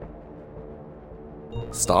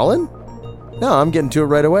Stalin? No, I'm getting to it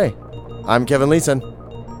right away. I'm Kevin Leeson.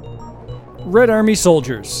 Red Army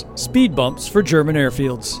soldiers. Speed bumps for German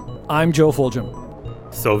airfields. I'm Joe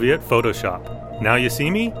Fulgham. Soviet Photoshop. Now you see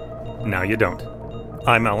me, now you don't.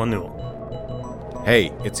 I'm Alan Newell.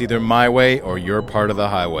 Hey, it's either my way or you're part of the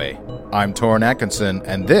highway. I'm Torrin Atkinson,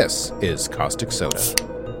 and this is Caustic Soda.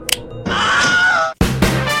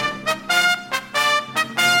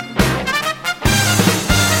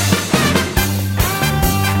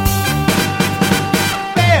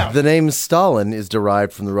 The name Stalin is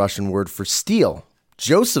derived from the Russian word for steel.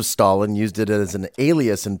 Joseph Stalin used it as an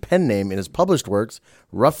alias and pen name in his published works,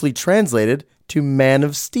 roughly translated to Man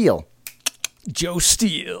of Steel. Joe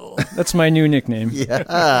Steele. That's my new nickname.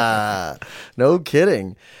 Yeah, no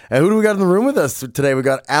kidding. And who do we got in the room with us today? We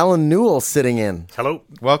got Alan Newell sitting in. Hello.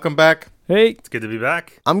 Welcome back. Hey. It's good to be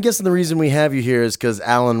back. I'm guessing the reason we have you here is because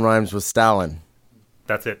Alan rhymes with Stalin.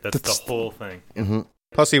 That's it. That's the whole thing. Mm-hmm.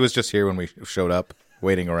 Plus, he was just here when we showed up,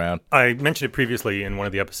 waiting around. I mentioned it previously in one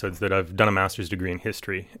of the episodes that I've done a master's degree in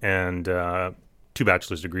history and 2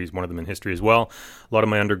 bachelor's degrees, one of them in history as well. A lot of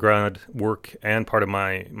my undergrad work and part of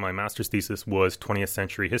my master's thesis was 20th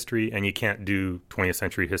century history, and you can't do 20th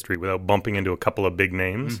century history without bumping into a couple of big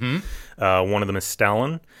names. Mm-hmm. One of them is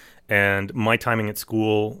Stalin. And my timing at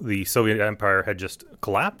school, the Soviet Empire had just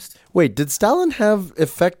collapsed. Wait, did Stalin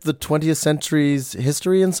affect the 20th century's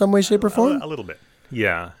history in some way, shape, or form? A little bit,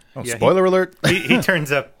 yeah. Oh, yeah, spoiler alert. He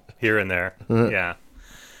turns up here and there, yeah.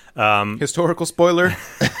 Historical spoiler.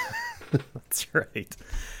 That's right.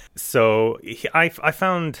 So I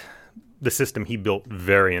found the system he built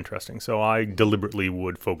very interesting. So I deliberately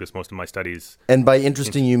would focus most of my studies. And by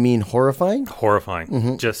interesting, you mean horrifying? Horrifying.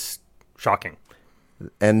 Mm-hmm. Just shocking.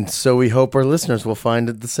 And so we hope our listeners will find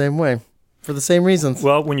it the same way, for the same reasons.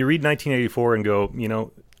 Well, when you read 1984 and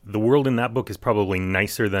go, the world in that book is probably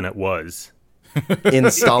nicer than it was. In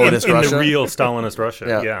Stalinist Russia? In the real Stalinist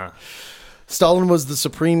Russia, yeah. Stalin was the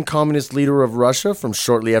supreme communist leader of Russia from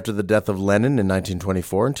shortly after the death of Lenin in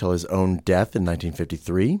 1924 until his own death in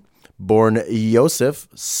 1953. Born Yosef,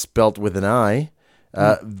 spelt with an I,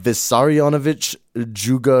 Vissarionovich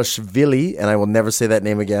Jugashvili, and I will never say that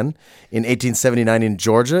name again, in 1879 in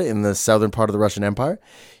Georgia, in the southern part of the Russian Empire.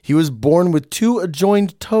 He was born with 2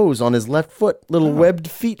 adjoined toes on his left foot, little webbed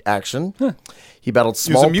feet action. Huh. He battled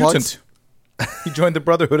smallpox. He was a mutant. He joined the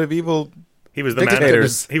Brotherhood of Evil He was the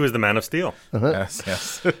dictators. He was the Man of Steel. Uh-huh.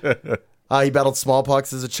 Yes. He battled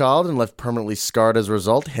smallpox as a child and left permanently scarred as a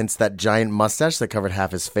result, hence that giant mustache that covered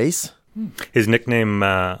half his face. His nickname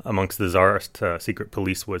amongst the Tsarist secret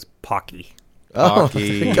police was Pocky.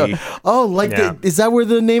 Pocky. Is that where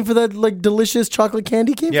the name for that delicious chocolate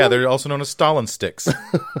candy came from? Yeah, they're also known as Stalin sticks.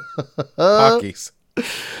 Pockies.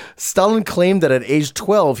 Stalin claimed that at age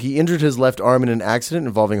 12, he injured his left arm in an accident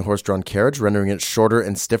involving a horse-drawn carriage, rendering it shorter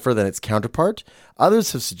and stiffer than its counterpart.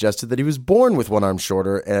 Others have suggested that he was born with one arm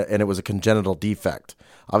shorter and it was a congenital defect.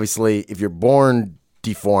 Obviously, if you're born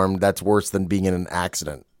deformed, that's worse than being in an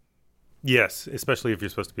accident. Yes, especially if you're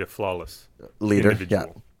supposed to be a flawless leader.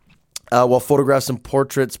 individual. Yeah. While photographs and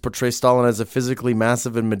portraits portray Stalin as a physically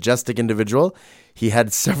massive and majestic individual, he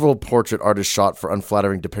had several portrait artists shot for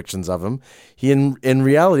unflattering depictions of him. He, in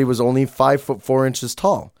reality, was only 5'4"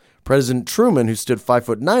 tall. President Truman, who stood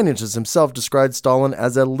 5'9" himself, described Stalin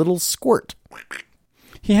as a little squirt.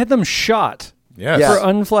 He had them shot Yes. for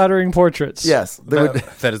unflattering portraits. Yes.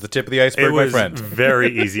 That is the tip of the iceberg, my friend. It was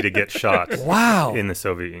very easy to get shot Wow. in the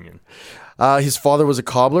Soviet Union. His father was a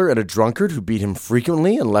cobbler and a drunkard who beat him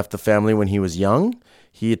frequently and left the family when he was young.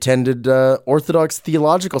 He attended Orthodox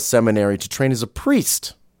Theological Seminary to train as a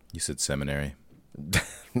priest. You said seminary.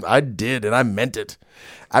 I did, and I meant it.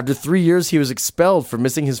 After 3 years, he was expelled for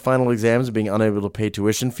missing his final exams and being unable to pay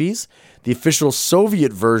tuition fees. The official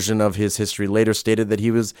Soviet version of his history later stated that he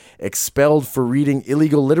was expelled for reading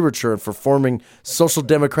illegal literature and for forming social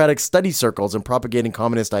democratic study circles and propagating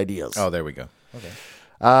communist ideas. Oh, there we go.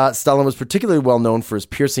 Okay. Stalin was particularly well known for his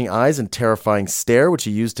piercing eyes and terrifying stare, which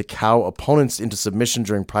he used to cow opponents into submission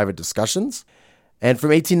during private discussions. And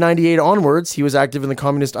from 1898 onwards, he was active in the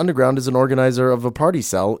communist underground as an organizer of a party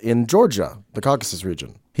cell in Georgia, the Caucasus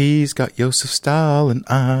region. He's got Joseph Stalin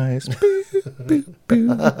eyes.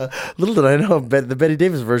 Little did I know, the Betty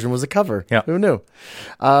Davis version was a cover. Yeah. Who knew?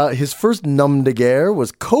 His first nom de guerre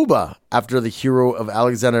was Koba, after the hero of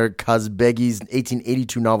Alexander Kazbegi's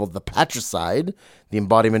 1882 novel The Patricide, the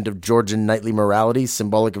embodiment of Georgian knightly morality,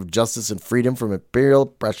 symbolic of justice and freedom from imperial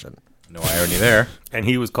oppression. No irony there. And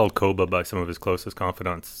he was called Koba by some of his closest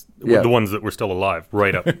confidants, Yeah. the ones that were still alive,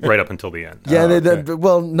 right up until the end. Yeah,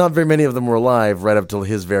 well, not very many of them were alive right up till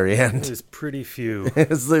his very It end. was pretty few. It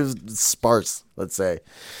was sparse, let's say.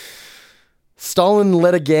 Stalin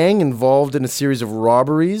led a gang involved in a series of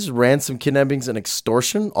robberies, ransom kidnappings, and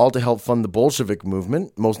extortion, all to help fund the Bolshevik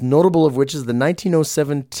movement, most notable of which is the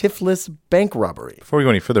 1907 Tiflis bank robbery. Before we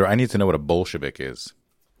go any further, I need to know what a Bolshevik is.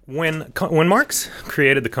 When Marx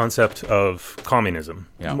created the concept of communism,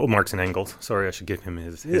 Yeah. well, Marx and Engels, sorry, I should give him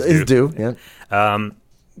his Due, yeah.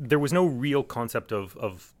 There was no real concept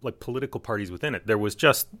of like political parties within it. There was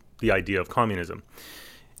just the idea of communism.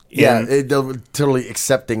 They're totally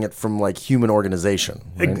accepting it from like human organization.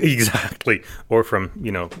 Right? Exactly. Or from,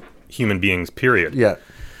 human beings, period. Yeah.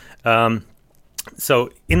 So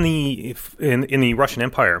in the Russian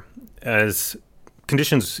Empire, as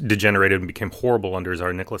conditions degenerated and became horrible under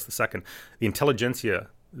Tsar Nicholas II, the intelligentsia,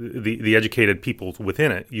 the educated people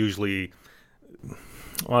within it, usually,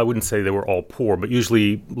 well, I wouldn't say they were all poor, but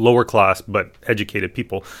usually lower class but educated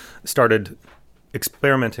people, started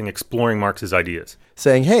exploring Marx's ideas.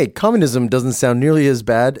 Saying, hey, communism doesn't sound nearly as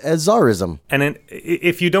bad as Tsarism. And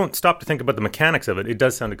if you don't stop to think about the mechanics of it, it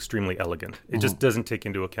does sound extremely elegant. It just doesn't take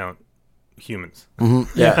into account humans.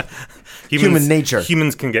 Mm-hmm. Yeah. Human nature.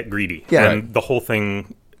 Humans can get greedy. Yeah. And the whole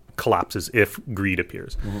thing collapses if greed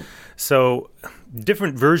appears. Mm-hmm. So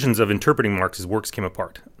different versions of interpreting Marx's works came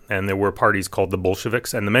apart. And there were parties called the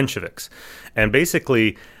Bolsheviks and the Mensheviks. And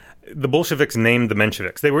basically, the Bolsheviks named the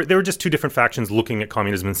Mensheviks. They were just two different factions looking at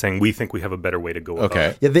communism and saying, we think we have a better way to go about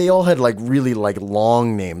it. Yeah, they all had like really like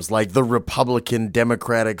long names, like the Republican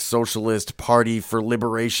Democratic Socialist Party for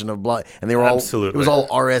Liberation of blah, and they were all Absolutely. It was all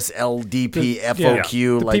RSLDP,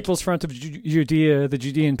 FOQ, the like People's Front of Judea, the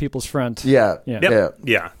Judean People's Front. Yeah.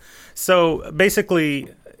 Yeah. So basically,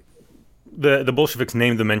 the Bolsheviks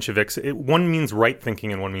named the Mensheviks. One means right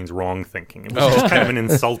thinking and one means wrong thinking. It was just kind of an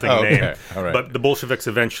insulting name. All right. But the Bolsheviks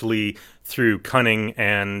eventually, through cunning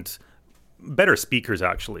and better speakers,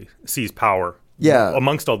 actually seized power. Yeah.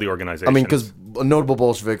 Amongst all the organizations. I mean, because notable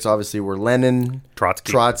Bolsheviks obviously were Lenin,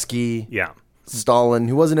 Trotsky, yeah, Stalin,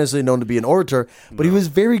 who wasn't necessarily known to be an orator, but he was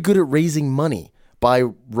very good at raising money by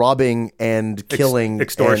robbing and killing,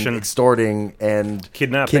 extortion, and extorting, and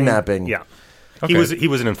kidnapping. Yeah. Okay. He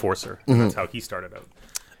was an enforcer. Mm-hmm. That's how he started out.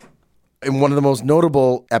 In one of the most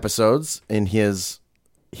notable episodes in his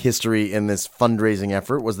history in this fundraising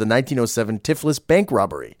effort was the 1907 Tiflis bank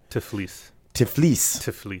robbery. Tiflis.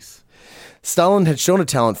 Stalin had shown a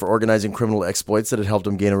talent for organizing criminal exploits that had helped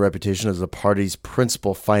him gain a reputation as the party's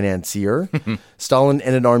principal financier. Stalin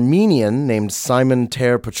and an Armenian named Simon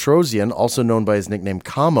Ter-Petrosyan, also known by his nickname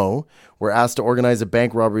Kamo, were asked to organize a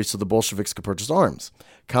bank robbery so the Bolsheviks could purchase arms.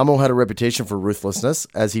 Kamo had a reputation for ruthlessness,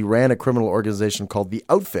 as he ran a criminal organization called the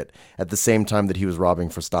Outfit at the same time that he was robbing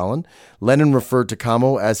for Stalin. Lenin referred to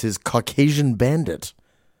Kamo as his Caucasian bandit.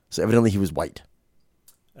 So evidently he was white.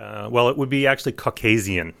 Well, it would be actually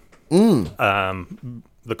Caucasian.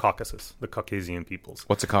 The Caucasus, the Caucasian peoples.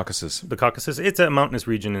 What's a Caucasus? The Caucasus, it's a mountainous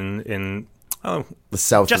region in the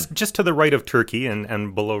south, just to the right of Turkey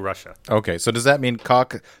and below Russia. Okay, so does that mean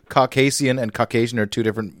Caucasian and Caucasian are two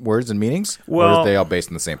different words and meanings? Or Well- are they all based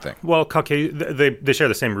on the same thing? Well, they share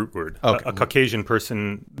the same root word. Okay. A Caucasian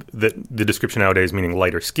person, the description nowadays meaning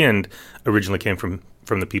lighter skinned, originally came from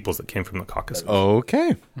the peoples that came from the Caucasus.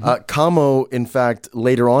 Okay. Kamo, in fact,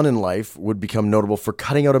 later on in life, would become notable for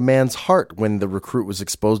cutting out a man's heart when the recruit was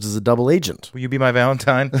exposed as a double agent. Will you be my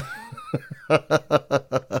Valentine?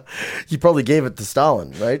 He probably gave it to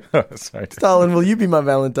Stalin, right? Sorry. Stalin, will you be my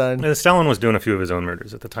Valentine? Stalin was doing a few of his own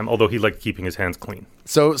murders at the time, although he liked keeping his hands clean.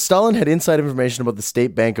 So Stalin had inside information about the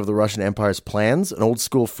state bank of the Russian Empire's plans. An old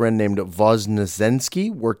school friend named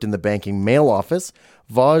Voznesensky worked in the banking mail office.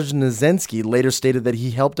 Voznesensky later stated that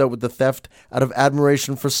he helped out with the theft out of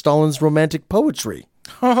admiration for Stalin's romantic poetry.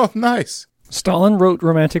 Oh, nice. Stalin wrote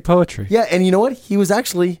romantic poetry. Yeah, and you know what? He was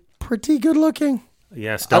actually pretty good looking.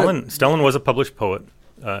 Yeah, Stalin was a published poet.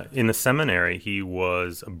 In the seminary, he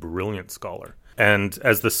was a brilliant scholar. And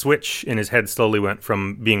as the switch in his head slowly went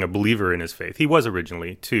from being a believer in his faith, he was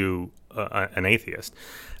originally, to an atheist,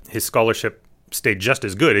 his scholarship stayed just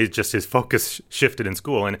as good. It's just his focus shifted in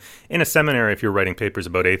school. And in a seminary, if you're writing papers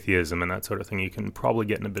about atheism and that sort of thing, you can probably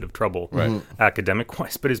get in a bit of trouble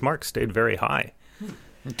academic-wise. But his marks stayed very high.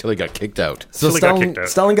 Until he got kicked out. So Until he got kicked out.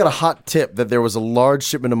 Stalin got a hot tip that there was a large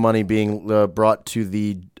shipment of money being brought to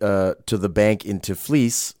the bank in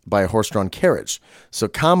Tiflis by a horse-drawn carriage. So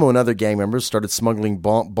Kamo and other gang members started smuggling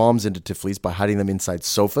bombs into Tiflis by hiding them inside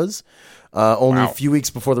sofas. Only a few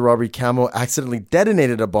weeks before the robbery, Kamo accidentally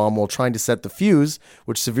detonated a bomb while trying to set the fuse,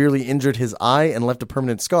 which severely injured his eye and left a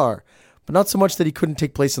permanent scar. But not so much that he couldn't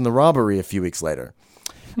take place in the robbery a few weeks later.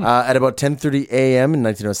 At about 10:30 a.m. in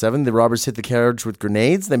 1907, the robbers hit the carriage with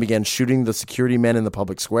grenades, then began shooting the security men in the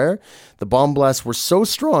public square. The bomb blasts were so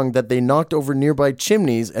strong that they knocked over nearby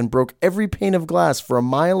chimneys and broke every pane of glass for a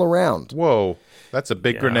mile around. Whoa, that's a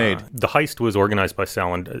big grenade. The heist was organized by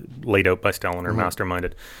Stalin, laid out by Stalin, or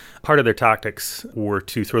masterminded. Part of their tactics were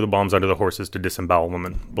to throw the bombs under the horses to disembowel them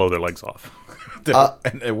and blow their legs off.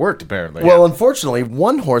 And it worked, apparently. Well, unfortunately,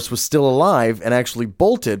 one horse was still alive and actually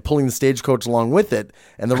bolted, pulling the stagecoach along with it,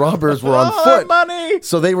 and the robbers were on foot. Money!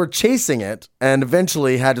 So they were chasing it and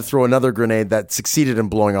eventually had to throw another grenade that succeeded in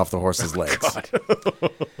blowing off the horse's legs.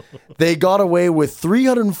 They got away with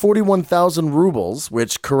 341,000 rubles,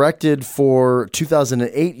 which corrected for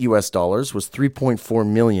 2008 US dollars was 3.4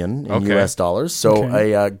 million in US dollars. So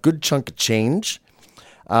a good chunk of change.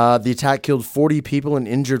 The attack killed 40 people and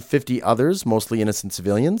injured 50 others, mostly innocent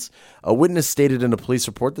civilians. A witness stated in a police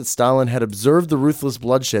report that Stalin had observed the ruthless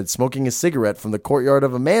bloodshed smoking a cigarette from the courtyard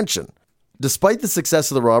of a mansion. Despite the success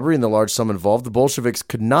of the robbery and the large sum involved, the Bolsheviks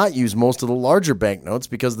could not use most of the larger banknotes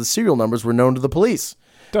because the serial numbers were known to the police.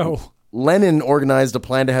 Oh. Lenin organized a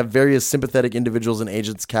plan to have various sympathetic individuals and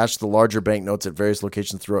agents cash the larger banknotes at various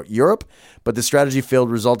locations throughout Europe, but the strategy failed,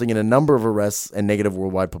 resulting in a number of arrests and negative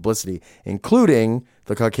worldwide publicity, including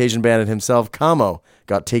the Caucasian bandit himself, Kamo,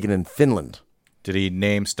 got taken in Finland. Did he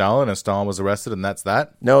name Stalin and Stalin was arrested and that's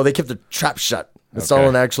that? No, they kept the trap shut. And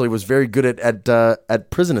Stalin actually was very good at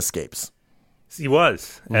prison escapes. He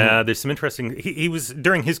was. There's some interesting... He was,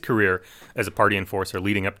 during his career as a party enforcer,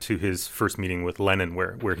 leading up to his first meeting with Lenin,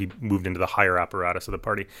 where he moved into the higher apparatus of the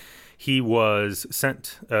party, he was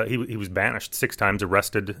sent... he was banished 6 times,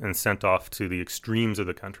 arrested, and sent off to the extremes of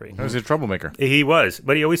the country. He was a troublemaker. He was,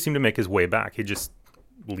 but he always seemed to make his way back. He'd just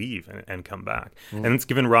leave and come back. And it's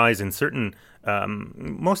given rise in certain,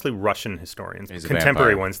 mostly Russian historians,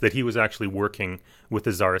 contemporary ones, that he was actually working with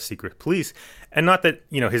the Tsarist secret police. And not that,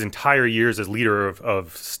 his entire years as leader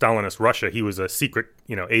of Stalinist Russia, he was a secret,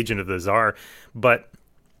 agent of the Tsar, but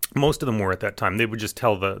most of them were at that time. They would just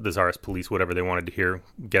tell the Tsarist police whatever they wanted to hear,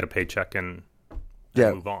 get a paycheck, and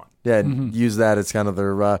move on. Yeah, and use that as kind of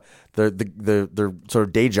their sort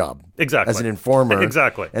of day job. Exactly. As an informer.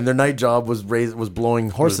 Exactly. And their night job was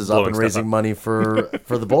blowing horses up and raising money for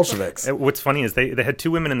the Bolsheviks. What's funny is they had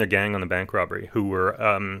 2 women in their gang on the bank robbery who were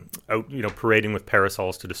out, parading with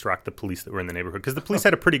parasols to distract the police that were in the neighborhood, because the police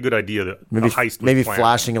had a pretty good idea that a heist was planned.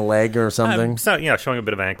 Flashing a leg or something. Showing a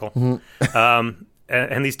bit of ankle.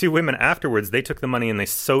 And these 2 women afterwards, they took the money and they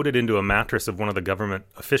sewed it into a mattress of one of the government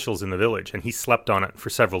officials in the village, and he slept on it for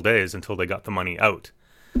several days until they got the money out.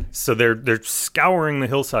 So they're scouring the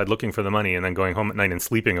hillside looking for the money and then going home at night and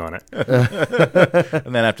sleeping on it.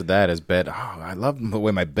 And then after that, his bed. Oh, I love the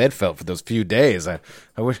way my bed felt for those few days. I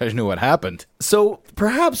wish I knew what happened. So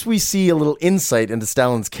perhaps we see a little insight into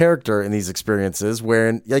Stalin's character in these experiences,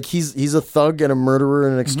 where he's a thug and a murderer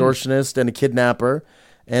and an extortionist and a kidnapper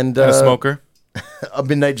and a smoker. A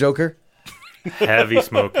midnight joker. Heavy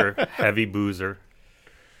smoker, heavy boozer,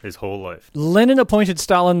 his whole life. Lenin appointed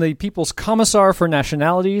Stalin the People's Commissar for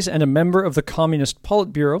Nationalities and a member of the Communist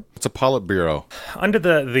Politburo. It's a Politburo. Under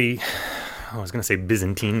I was going to say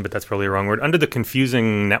Byzantine, but that's probably a wrong word. Under the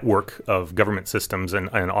confusing network of government systems and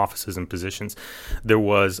offices and positions, there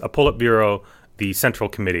was a Politburo, the Central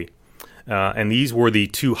Committee, and these were the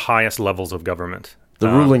 2 highest levels of government. The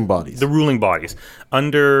ruling bodies. The ruling bodies.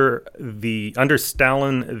 Under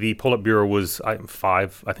Stalin, the Politburo was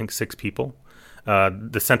 6 people.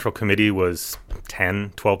 The Central Committee was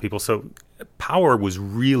 10, 12 people. So power was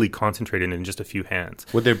really concentrated in just a few hands.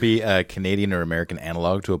 Would there be a Canadian or American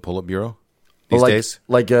analog to a Politburo these days?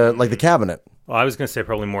 Like the cabinet. Well, I was going to say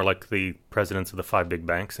probably more like the presidents of the 5 big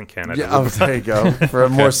banks in Canada. Yeah, there you go. For a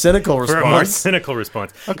more cynical response.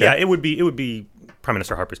 Okay. Yeah, it would be Prime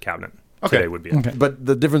Minister Harper's cabinet. Today would be it. Okay. But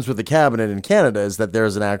the difference with the cabinet in Canada is that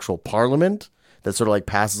there's an actual parliament that sort of like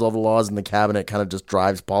passes all the laws, and the cabinet kind of just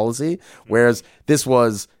drives policy. Whereas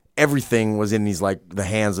everything was in these the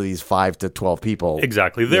hands of these 5 to 12 people.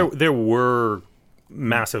 Exactly. There were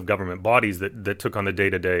massive government bodies that took on the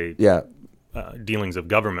day-to-day dealings of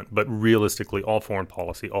government, but realistically, all foreign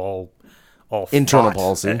policy, all internal thought,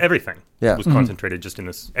 policy, everything was concentrated just in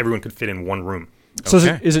this. Everyone could fit in one room. So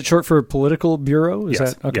is it short for political bureau?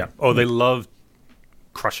 Yes. Okay. Yeah. Oh, they love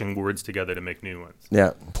crushing words together to make new ones.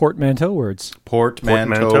 Yeah. Portmanteau words.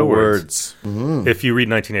 Portmanteau words. Mm-hmm. If you read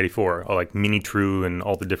 1984, like mini true and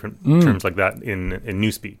all the different terms like that in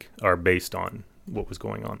Newspeak are based on what was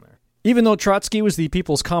going on there. Even though Trotsky was the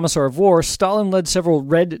People's Commissar of War, Stalin led several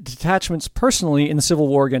Red detachments personally in the civil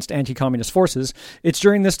war against anti-communist forces. It's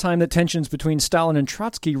during this time that tensions between Stalin and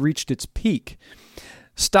Trotsky reached its peak.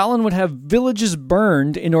 Stalin would have villages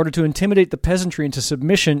burned in order to intimidate the peasantry into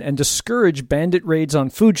submission and discourage bandit raids on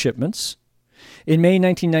food shipments. In May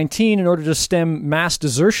 1919, in order to stem mass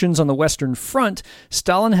desertions on the Western Front,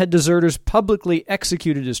 Stalin had deserters publicly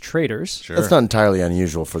executed as traitors. Sure. That's not entirely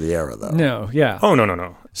unusual for the era, though. No, yeah. Oh,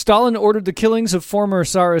 no. Stalin ordered the killings of former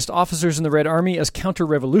Tsarist officers in the Red Army as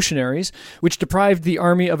counter-revolutionaries, which deprived the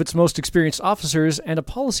army of its most experienced officers and a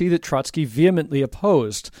policy that Trotsky vehemently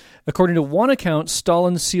opposed. According to one account,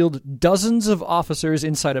 Stalin sealed dozens of officers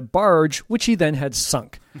inside a barge, which he then had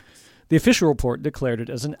sunk. The official report declared it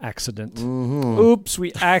as an accident. Mm-hmm. Oops,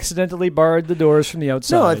 we accidentally barred the doors from the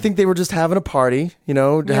outside. No, I think they were just having a party,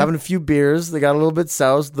 having a few beers. They got a little bit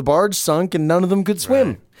soused. The barge sunk, and none of them could swim.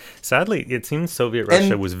 Right. Sadly, it seems Soviet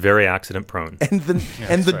Russia was very accident prone. And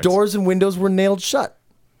the doors and windows were nailed shut.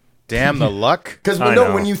 Damn the luck. Because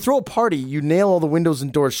when you throw a party, you nail all the windows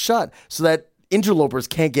and doors shut so that interlopers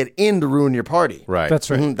can't get in to ruin your party. Right. That's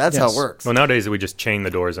right. Mm-hmm. That's how it works. Well, nowadays we just chain the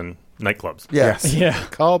doors in nightclubs. Yes. Yeah.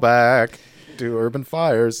 Call back to urban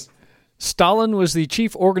fires. Stalin was the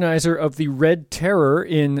chief organizer of the Red Terror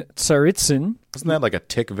in Tsaritsyn. Isn't that like a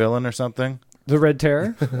tick villain or something? The Red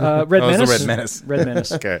Terror? Red Oh, Menace? it's the Red Menace. Red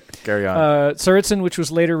Menace. Okay, carry on. Tsaritsyn, which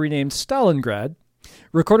was later renamed Stalingrad.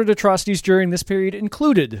 Recorded atrocities during this period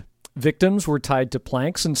included: victims were tied to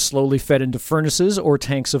planks and slowly fed into furnaces or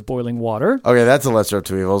tanks of boiling water. Okay, that's the lesser of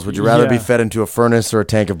two evils. Would you rather be Yeah. fed into a furnace or a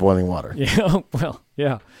tank of boiling water? Yeah, well,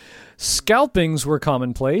 yeah. Scalpings were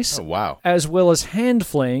commonplace, Oh, wow. as well as hand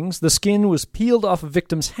flayings. The skin was peeled off of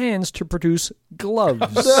victims' hands to produce gloves.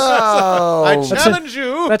 No. I challenge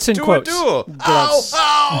you that's in to quotes. a duel. Gloves.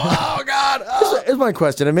 Oh, God. Here's my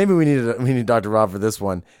question, and maybe we need Dr. Rob for this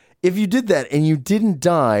one. If you did that and you didn't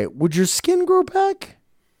die, would your skin grow back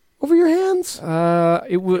over your hands?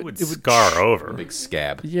 It It would scar over. Big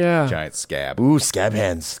scab. Yeah. Giant scab. Ooh, scab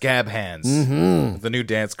hands. Scab hands. Mm-hmm. The new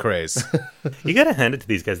dance craze. You got to hand it to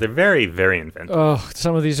these guys. They're very, very inventive. Oh,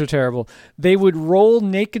 some of these are terrible. They would roll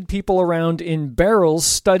naked people around in barrels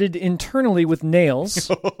studded internally with nails.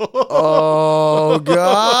 Oh,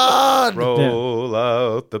 God. Roll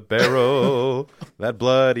out the barrel, that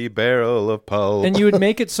bloody barrel of pulp. And you would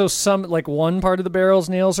make it so one part of the barrel's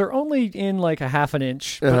nails are only in like a half an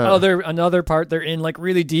inch. But another part, they're in like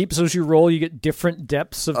really deep. So as you roll, you get different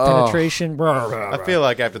depths of penetration. I feel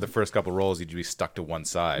like after the first couple rolls, you'd be stuck to one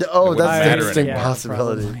side. Oh, It wouldn't that's an matter interesting anymore.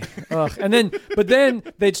 possibility. Ugh. But then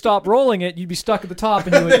they'd stop rolling it. You'd be stuck at the top,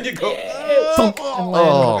 and you would thunk and land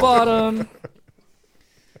on the bottom.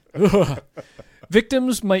 Ugh.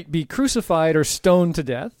 Victims might be crucified or stoned to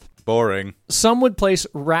death. Boring. Some would place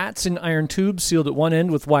rats in iron tubes sealed at one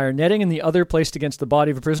end with wire netting and the other placed against the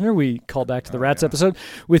body of a prisoner. We call back to the rats episode,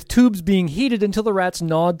 with tubes being heated until the rats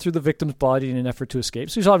gnawed through the victim's body in an effort to escape.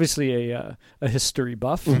 So he's obviously a history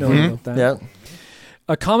buff, knowing about that. Yeah.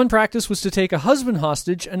 A common practice was to take a husband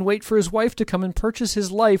hostage and wait for his wife to come and purchase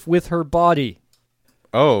his life with her body.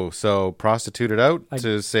 Oh, so prostituted out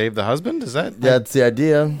to save the husband? Is that? That's the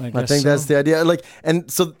idea. I guess think that's so. the idea.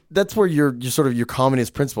 And so that's where your sort of your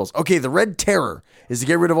communist principles. Okay, the Red Terror is to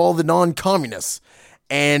get rid of all the non-communists.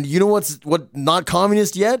 And you know what not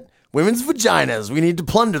communist yet? Women's vaginas. We need to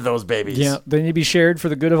plunder those babies. Yeah, they need to be shared for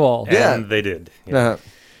the good of all. And they did. Yeah. Uh-huh.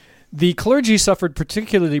 The clergy suffered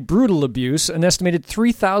particularly brutal abuse. An estimated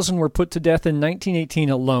 3,000 were put to death in 1918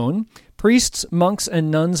 alone. Priests, monks, and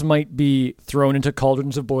nuns might be thrown into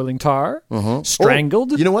cauldrons of boiling tar,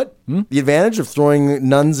 strangled. Oh, you know what? The advantage of throwing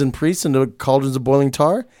nuns and priests into cauldrons of boiling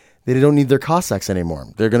tar, they don't need their Cossacks anymore.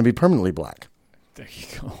 They're going to be permanently black. There you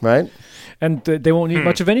go. Right? And they won't need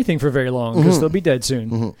much of anything for very long because they'll be dead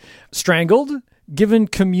soon. Strangled, given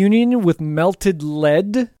communion with melted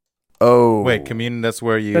lead. Oh. Wait, communion, that's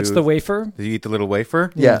where you... That's the wafer. You eat the little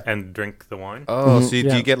wafer? Yeah. And drink the wine. Oh, so do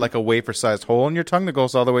Yeah. you get like a wafer-sized hole in your tongue that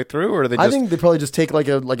goes all the way through? Or do they just... I think they probably just take like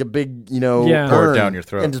a big, Yeah. Pour it urn down your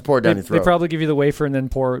throat. and just pour it down your throat. They probably give you the wafer and then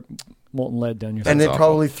pour molten lead down your throat. and they awful.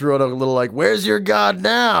 probably threw out a little like, "Where's your God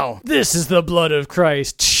now?" This is the blood of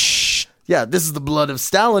Christ. Shh. Yeah, this is the blood of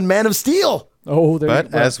Stalin, man of steel. Oh, there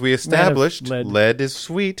But as we established, lead. lead is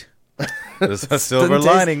sweet. There's a silver Doesn't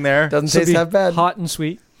taste- lining there. Doesn't So taste be that bad. hot and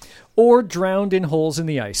sweet, or drowned in holes in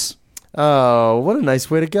the ice. Oh, what a nice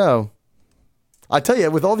way to go. I tell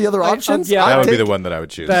you, with all the other options, yeah, That I'd would be take- the one that I would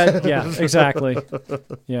choose. Yeah, exactly.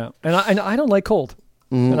 Yeah, and I don't like cold,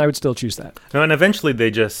 and I would still choose that. No, and eventually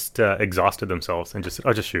they just exhausted themselves and just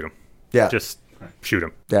shoot them. Yeah. Just shoot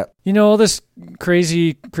them. Yeah. You know, all this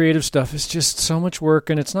crazy creative stuff is just so much work,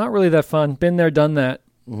 and it's not really that fun. Been there, done that.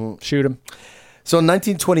 Shoot 'em. So in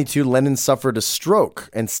 1922, Lenin suffered a stroke,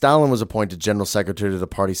 and Stalin was appointed general secretary to the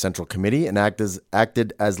party central committee and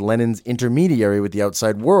acted as Lenin's intermediary with the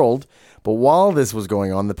outside world. But while this was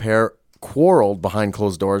going on, the pair quarreled behind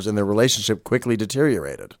closed doors, and their relationship quickly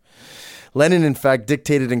deteriorated. Lenin, in fact,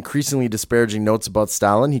 dictated increasingly disparaging notes about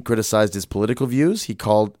Stalin. He criticized his political views. He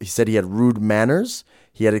said he had rude manners.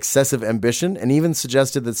 He had excessive ambition, and even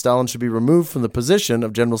suggested that Stalin should be removed from the position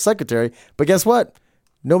of general secretary. But guess what?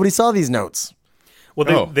 Nobody saw these notes.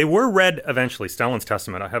 Well, they were read eventually, Stalin's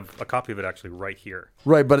testament. I have a copy of it actually right here.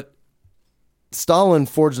 Right, but Stalin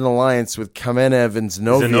forged an alliance with Kamenev and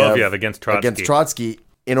Zinoviev against Trotsky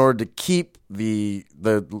in order to keep the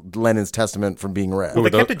Lenin's testament from being read. Well,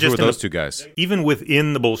 they kept it just who were those two guys? Even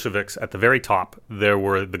within the Bolsheviks, at the very top, there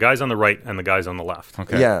were the guys on the right and the guys on the left.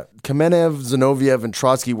 Okay. Yeah, Kamenev, Zinoviev, and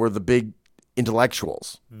Trotsky were the big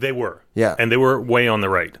intellectuals. They were. Yeah. And they were way on the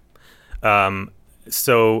right.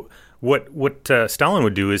 So what Stalin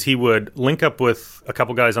would do is he would link up with a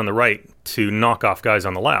couple guys on the right to knock off guys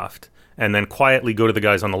on the left, and then quietly go to the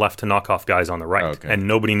guys on the left to knock off guys on the right. Okay. And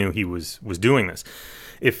nobody knew he was doing this.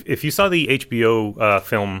 If you saw the HBO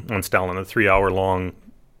film on Stalin, a 3-hour-long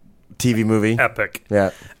TV movie. epic,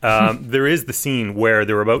 Yeah. there is the scene where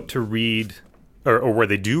they're about to read, or where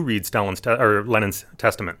they do read Lenin's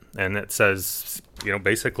testament, and it says,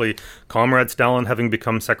 basically, Comrade Stalin, having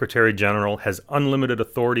become Secretary General, has unlimited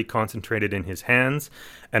authority concentrated in his hands,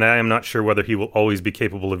 and I am not sure whether he will always be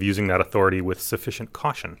capable of using that authority with sufficient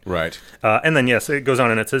caution. Right. And then, yes, it goes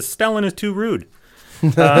on and it says, Stalin is too rude.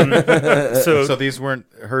 So these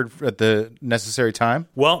weren't heard at the necessary time?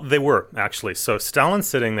 Well, they were, actually. So Stalin's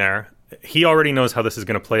sitting there. He already knows how this is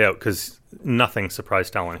going to play out because nothing surprised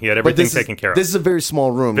Stalin. He had everything taken care of. This is a very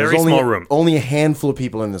small room. Very There's small room. Only a handful of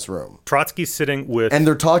people in this room. Trotsky's sitting with... And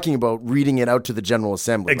they're talking about reading it out to the General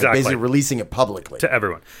Assembly. Exactly. Like basically releasing it publicly. To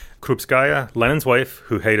everyone. Krupskaya, Lenin's wife,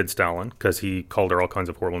 who hated Stalin because he called her all kinds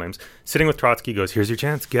of horrible names, sitting with Trotsky, goes, here's your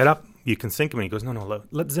chance, get up, you can sink him. And he goes, no,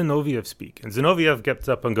 let Zinoviev speak. And Zinoviev gets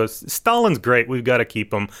up and goes, Stalin's great, we've got to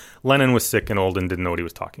keep him. Lenin was sick and old and didn't know what he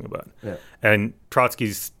was talking about. Yeah. And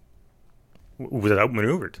Trotsky's was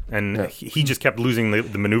outmaneuvered, and he just kept losing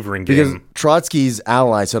the maneuvering game. Because Trotsky's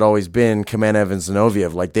allies had always been Kamenev and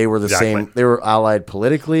Zinoviev. Like they were the same. They were allied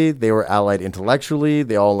politically. They were allied intellectually.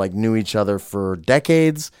 They all knew each other for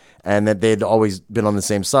decades, and that they'd always been on the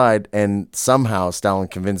same side. And somehow Stalin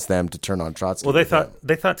convinced them to turn on Trotsky. Well,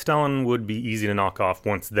 they thought Stalin would be easy to knock off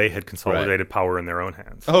once they had consolidated power in their own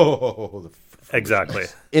hands. Exactly.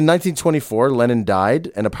 In 1924, Lenin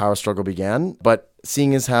died, and a power struggle began. But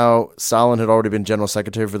seeing as how Stalin had already been general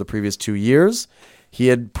secretary for the previous 2 years, he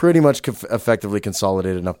had pretty much effectively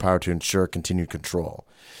consolidated enough power to ensure continued control.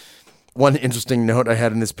 One interesting note I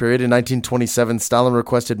had in this period, in 1927, Stalin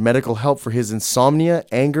requested medical help for his insomnia,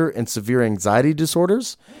 anger, and severe anxiety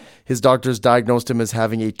disorders. His doctors diagnosed him as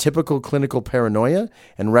having a typical clinical paranoia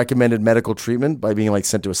and recommended medical treatment by being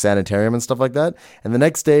sent to a sanitarium and stuff like that. And the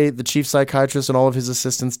next day, the chief psychiatrist and all of his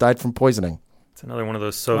assistants died from poisoning. It's another one of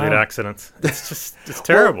those Soviet accidents. It's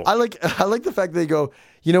terrible. Well, I like the fact that they go,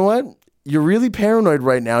 you know what? You're really paranoid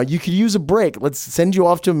right now. You could use a break. Let's send you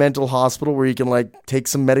off to a mental hospital where you can take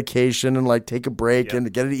some medication and take a break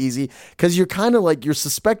and get it easy. Because you're kind of you're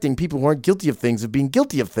suspecting people who aren't guilty of things of being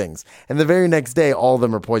guilty of things. And the very next day, all of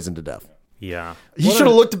them are poisoned to death. Yeah. He should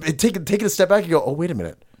have taken a step back and go, oh, wait a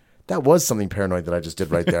minute. That was something paranoid that I just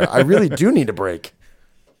did right there. I really do need a break.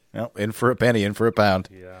 Well, in for a penny, in for a pound.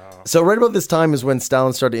 Yeah. So right about this time is when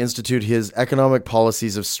Stalin started to institute his economic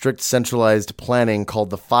policies of strict centralized planning called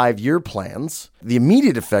the 5-year plans. The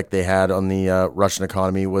immediate effect they had on the Russian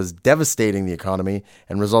economy was devastating the economy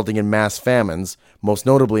and resulting in mass famines, most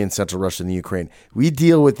notably in Central Russia and the Ukraine. We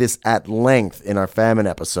deal with this at length in our famine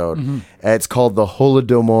episode. Mm-hmm. It's called the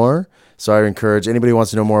Holodomor. So I encourage anybody who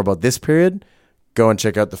wants to know more about this period, go and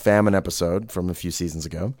check out the famine episode from a few seasons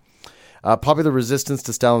ago. Popular resistance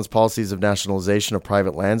to Stalin's policies of nationalization of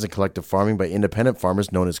private lands and collective farming by independent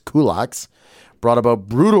farmers known as kulaks brought about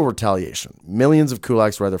brutal retaliation. Millions of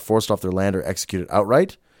kulaks were either forced off their land or executed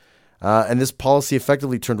outright. And this policy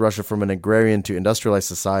effectively turned Russia from an agrarian to industrialized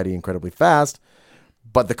society incredibly fast.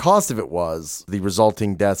 But the cost of it was the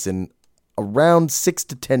resulting deaths in around 6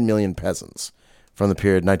 to 10 million peasants from the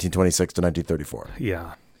period 1926 to 1934.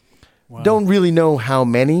 Yeah. Wow. Don't really know how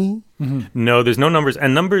many. Mm-hmm. No, there's no numbers.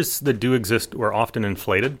 And numbers that do exist were often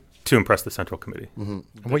inflated to impress the Central Committee.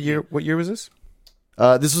 Mm-hmm. What year was this?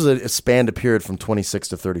 This was a spanned a period from 26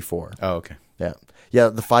 to 34. Oh, okay. Yeah. Yeah,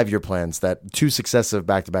 the 5-year plans, that 2 successive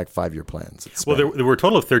back-to-back 5-year plans. Well, there were a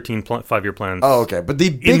total of 13 5-year plans. Oh, okay. But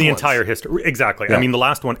the big in the ones. entire history. Exactly. Yeah. I mean, the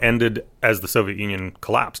last one ended as the Soviet Union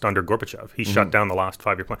collapsed under Gorbachev. He shut down the last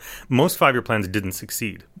 5-year plan. Most 5-year plans didn't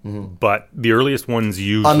succeed, but the earliest ones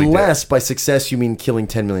usually Unless did. by success you mean killing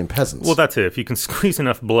 10 million peasants. Well, that's it. If you can squeeze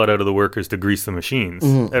enough blood out of the workers to grease the machines,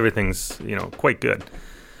 everything's, quite good.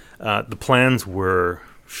 The plans were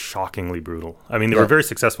shockingly brutal. I mean, they were very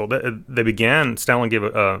successful. They began, Stalin gave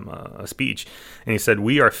a speech, and he said,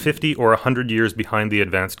 "We are 50 or 100 years behind the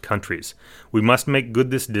advanced countries. We must make good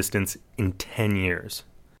this distance in 10 years.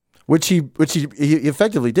 Which he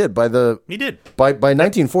effectively did. He did. By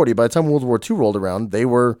 1940, by the time World War II rolled around, they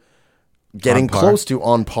were getting close to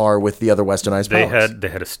on par with the other westernized powers. They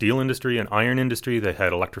had a steel industry, an iron industry. They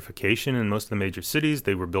had electrification in most of the major cities.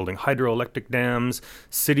 They were building hydroelectric dams,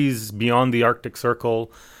 cities beyond the Arctic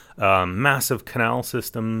Circle, massive canal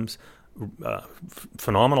systems,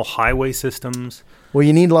 phenomenal highway systems. Well,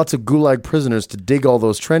 you need lots of gulag prisoners to dig all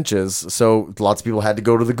those trenches, so lots of people had to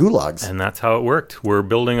go to the gulags. And that's how it worked. We're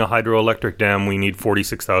building a hydroelectric dam. We need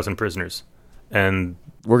 46,000 prisoners. And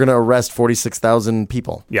we're going to arrest 46,000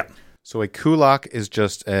 people. yeah. So a kulak is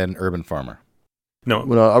just an urban farmer. No,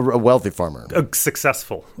 Well, a wealthy farmer.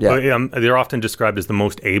 successful. Yeah. They're often described as the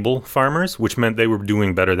most able farmers, which meant they were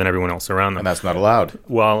doing better than everyone else around them. And that's not allowed.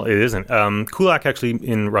 Well, it isn't. Kulak actually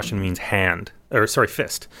in Russian means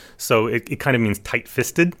fist. So it kind of means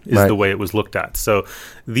tight-fisted is Right. the way it was looked at. So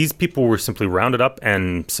these people were simply rounded up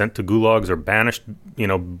and sent to gulags or banished,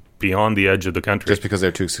 beyond the edge of the country. Just because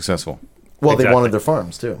they're too successful. Well, they Exactly. wanted their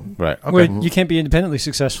farms, too. Right. Okay. Well, you can't be independently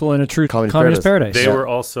successful in a true Communist communist paradise. They were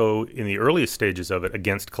also, in the earliest stages of it,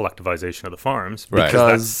 against collectivization of the farms Right. because that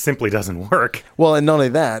Because- simply doesn't work. Well, and not only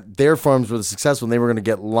that, their farms were successful, and they were going to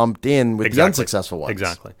get lumped in with the unsuccessful ones.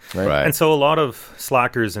 Exactly. Right. And so a lot of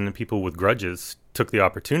slackers and people with grudges took the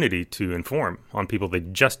opportunity to inform on people they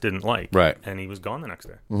just didn't like. Right. And he was gone the next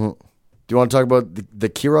day. Do you want to talk about the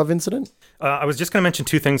Kirov incident? I was just going to mention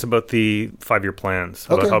 2 things about the 5-year plans,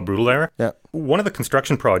 about Okay. how brutal they are. Yeah. One of the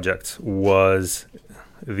construction projects was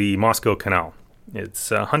the Moscow Canal.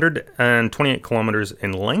 It's 128 kilometers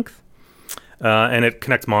in length, and it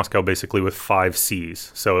connects Moscow basically with 5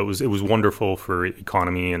 seas. So it was wonderful for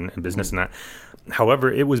economy and business and that. However,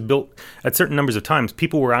 it was built at certain numbers of times.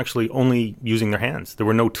 People were actually only using their hands. There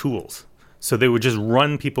were no tools. So they would just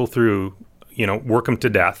run people through, work them to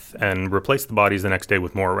death and replace the bodies the next day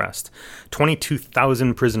with more arrests.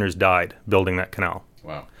 22,000 prisoners died building that canal.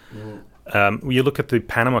 Wow. You look at the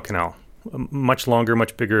Panama Canal, much longer,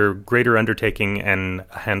 much bigger, greater undertaking, and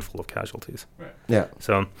a handful of casualties. Right. Yeah.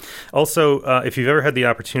 So, also, if you've ever had the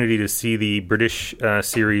opportunity to see the British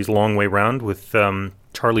series Long Way Round with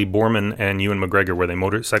Charlie Borman and Ewan McGregor, where they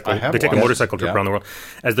I have take a watched. motorcycle trip Yeah. around the world.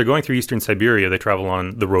 As they're going through eastern Siberia, they travel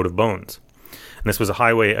on the Road of Bones. And this was a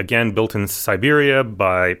highway, again, built in Siberia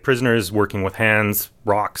by prisoners working with hands,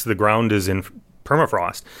 rocks. The ground is in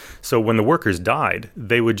permafrost. So when the workers died,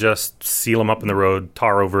 they would just seal them up in the road,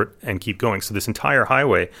 tar over it, and keep going. So this entire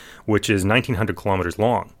highway, which is 1,900 kilometers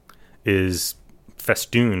long, is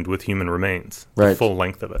festooned with human remains, the Right. full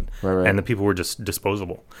length of it. Right. And the people were just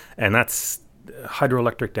disposable. And that's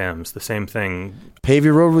hydroelectric dams, the same thing. Pave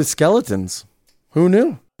your road with skeletons. Who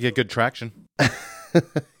knew? You get good traction.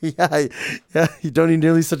 Yeah, you don't need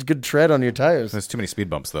nearly such good tread on your tires. There's too many speed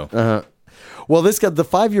bumps, though. Well, the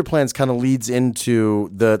 5-year plans kind of leads into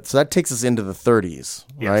so that takes us into the 30s,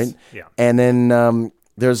 Yes, right? yeah. And then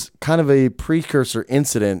there's kind of a precursor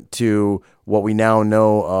incident to what we now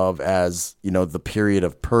know of as, the period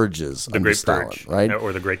of purges The under Great Stalin, Purge, right?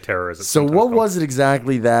 or the Great Terror, as it's So sometimes what called. was it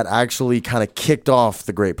exactly that actually kind of kicked off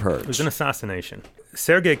the Great Purge? It was an assassination.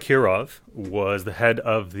 Sergei Kirov was the head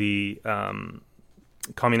of the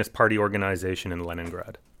Communist Party organization in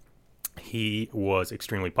Leningrad. He was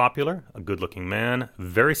extremely popular, a good-looking man,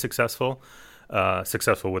 very successful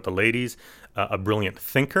with the ladies, a brilliant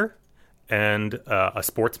thinker, and a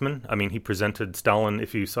sportsman. I mean, he presented Stalin,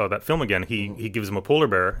 if you saw that film again, he gives him a polar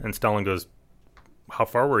bear, and Stalin goes, "How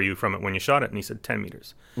far were you from it when you shot it?" And he said, 10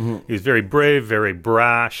 meters. He was very brave, very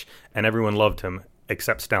brash, and everyone loved him,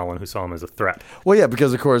 except Stalin, who saw him as a threat. Well, yeah,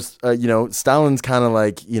 because of course, Stalin's kind of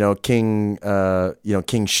like king,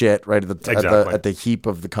 king shit, right at the heap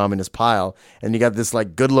of the communist pile, and you got this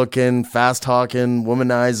like good-looking, fast-talking,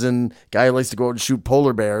 womanizing guy who likes to go out and shoot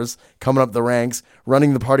polar bears coming up the ranks,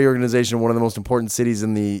 running the party organization in one of the most important cities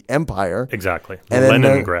in the empire. Exactly. And then,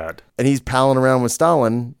 Leningrad. And he's palling around with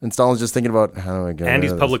Stalin, and Stalin's just thinking about how do I get. And rid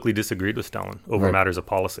he's of this? publicly disagreed with Stalin over Right. matters of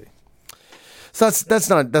policy. So that's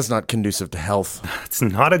not conducive to health. It's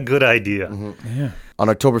not a good idea. On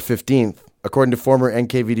October 15th, According to former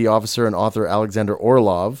NKVD officer and author Alexander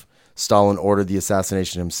Orlov, Stalin ordered the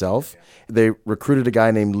assassination himself. They recruited a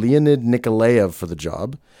guy named Leonid Nikolaev for the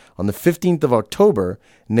job. On the 15th of October,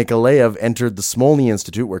 Nikolaev entered the Smolny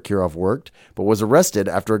Institute where Kirov worked, but was arrested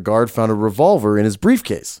after a guard found a revolver in his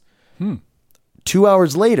briefcase. 2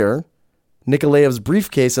 hours later, Nikolaev's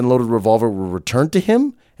briefcase and loaded revolver were returned to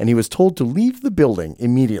him, and he was told to leave the building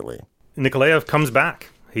immediately. Nikolaev comes back.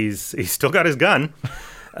 He's still got his gun.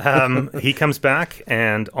 He comes back,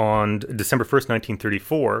 and on December 1st,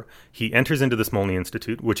 1934, he enters into the Smolny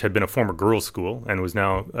Institute, which had been a former girls' school and was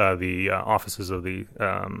now the offices of the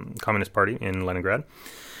Communist Party in Leningrad.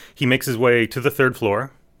 He makes his way to the third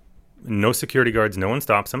floor. No security guards, no one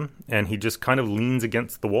stops him, and he just kind of leans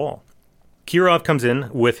against the wall. Kirov comes in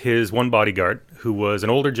with his one bodyguard, who was an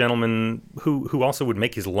older gentleman who also would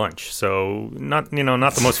make his lunch. So not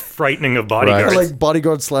the most frightening of bodyguards. Like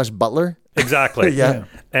bodyguard / butler? Exactly. Yeah.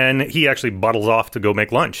 And he actually buttles off to go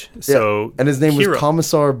make lunch. So And his name was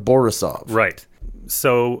Commissar Borisov. Right.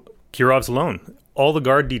 So Kirov's alone. All the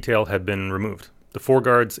guard detail had been removed. The 4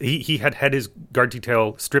 guards, he had his guard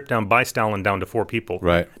detail stripped down by Stalin down to 4 people.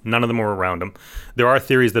 Right. None of them were around him. There are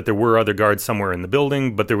theories that there were other guards somewhere in the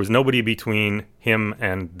building, but there was nobody between him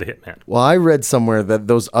and the hitman. Well, I read somewhere that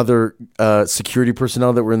those other security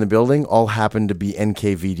personnel that were in the building all happened to be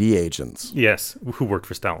NKVD agents. Yes, who worked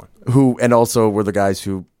for Stalin. And also were the guys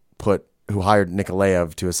who hired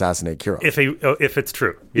Nikolaev to assassinate Kirov. If it's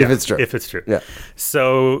true. Yeah, If it's true. Yeah.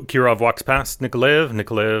 So Kirov walks past Nikolaev.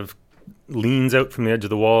 Nikolaev leans out from the edge of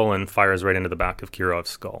the wall and fires right into the back of Kirov's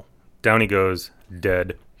skull. Down he goes,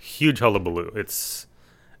 dead. Huge hullabaloo. It's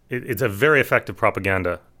a very effective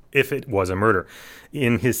propaganda if it was a murder.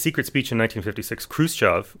 In his secret speech in 1956,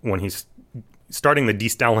 Khrushchev, when he's starting the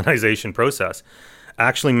de-Stalinization process,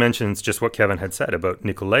 actually mentions just what Kevin had said about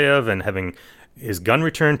Nikolaev and having his gun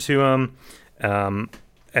returned to him.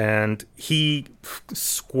 And he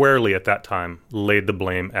squarely at that time laid the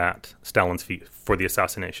blame at Stalin's feet for the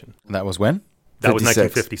assassination. And that was when? That was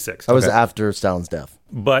 1956. That was after Stalin's death.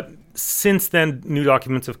 But since then, new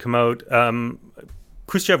documents have come out.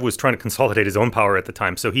 Khrushchev was trying to consolidate his own power at the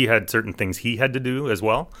time, so he had certain things he had to do as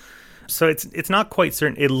well. So it's not quite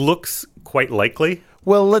certain. It looks quite likely.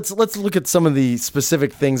 Well, let's look at some of the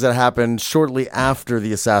specific things that happened shortly after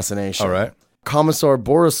the assassination. All right. Commissar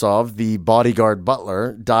Borisov, the bodyguard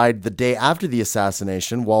butler, died the day after the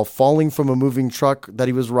assassination while falling from a moving truck that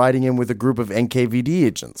he was riding in with a group of NKVD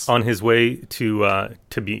agents. On his way to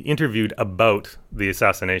be interviewed about the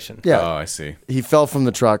assassination. Yeah. Oh, I see. He fell from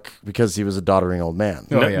the truck because he was a doddering old man.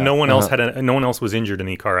 No one else no one else was injured in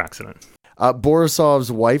the car accident.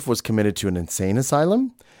 Borisov's wife was committed to an insane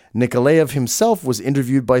asylum. Nikolaev himself was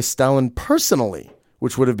interviewed by Stalin personally,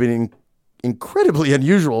 which would have been incredibly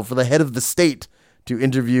unusual for the head of the state to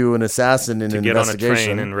interview an assassin in an investigation. To get on a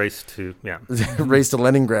train and race to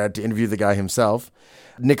Leningrad to interview the guy himself.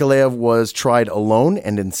 Nikolaev was tried alone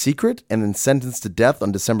and in secret and then sentenced to death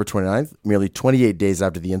on December 29th, merely 28 days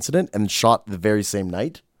after the incident, and shot the very same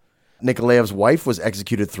night. Nikolaev's wife was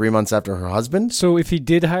executed 3 months after her husband. So if he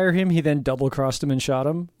did hire him, he then double-crossed him and shot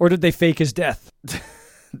him? Or did they fake his death?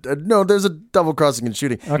 No, there's a double crossing and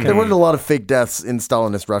shooting. Okay. There weren't a lot of fake deaths in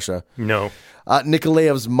Stalinist Russia. No.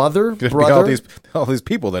 Nikolaev's mother, brother, all these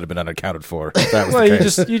people that have been unaccounted for. That was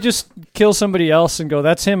well, you just kill somebody else and go,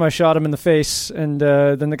 "That's him. I shot him in the face," and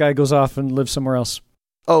then the guy goes off and lives somewhere else.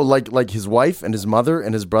 Oh, like his wife and his mother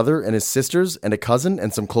and his brother and his sisters and a cousin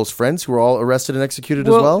and some close friends who were all arrested and executed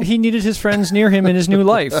as well? He needed his friends near him in his new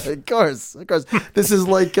life. Of course. This is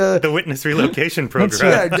like... the witness relocation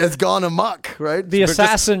program. Yeah, it's gone amok, right? The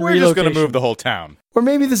assassin relocation. We're just going to move the whole town. Or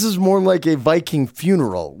maybe this is more like a Viking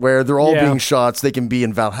funeral where they're all being shot so they can be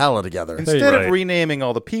in Valhalla together. Instead of renaming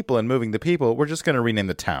all the people and moving the people, we're just going to rename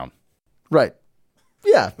the town. Right.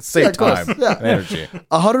 Yeah. Save time and energy.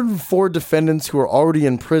 104 defendants who were already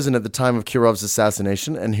in prison at the time of Kirov's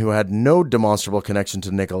assassination and who had no demonstrable connection to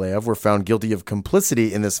Nikolaev were found guilty of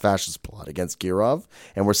complicity in this fascist plot against Kirov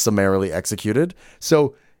and were summarily executed.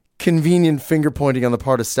 So convenient finger-pointing on the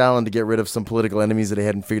part of Stalin to get rid of some political enemies that he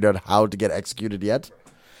hadn't figured out how to get executed yet.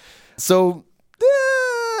 So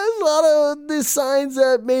there's a lot of these signs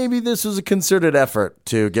that maybe this was a concerted effort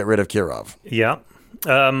to get rid of Kirov. Yeah.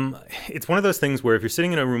 It's one of those things where if you're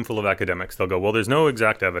sitting in a room full of academics, they'll go, well, there's no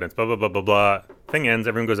exact evidence, blah, blah, blah, blah, blah. Thing ends,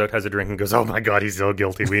 everyone goes out, has a drink, and goes, oh my God, he's so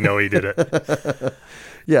guilty. We know he did it.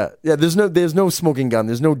 Yeah. There's no smoking gun.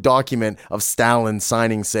 There's no document of Stalin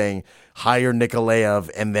signing saying, hire Nikolaev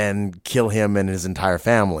and then kill him and his entire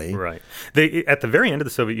family. Right. At the very end of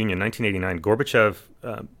the Soviet Union, 1989,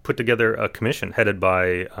 Gorbachev put together a commission headed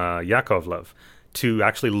by Yakovlev to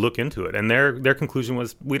actually look into it. And their conclusion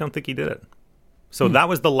was, we don't think he did it. So that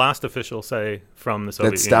was the last official say from the Soviet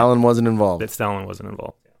Union. That Stalin wasn't involved. That Stalin wasn't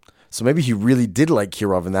involved. So maybe he really did like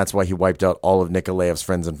Kirov, and that's why he wiped out all of Nikolaev's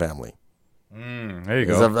friends and family. There you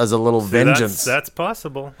go. As a little vengeance. That's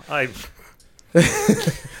possible. As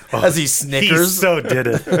he snickers. He so did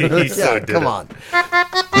it. He so did come it. on.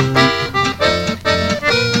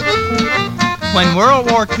 When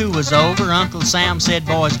World War II was over, Uncle Sam said,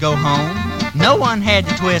 boys, go home. No one had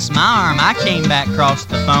to twist my arm, I came back across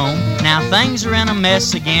the foam. Now things are in a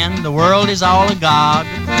mess again, the world is all agog.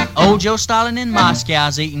 Old Joe Stalin in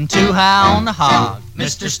Moscow's eating too high on the hog.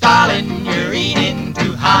 Mr. Stalin, you're eating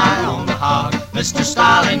too high on the hog. Mr.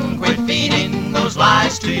 Stalin, quit feeding those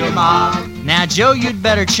lies to your mob. Now Joe, you'd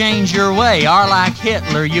better change your way, or like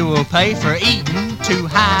Hitler you will pay for eating too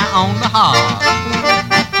high on the hog.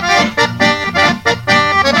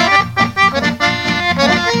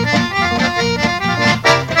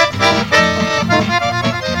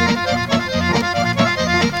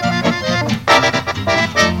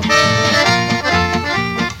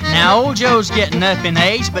 Now, old Joe's getting up in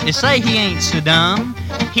age, but they say he ain't so dumb.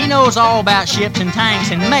 He knows all about ships and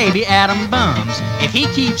tanks and maybe atom bombs. If he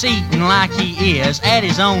keeps eating like he is, at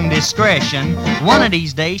his own discretion, one of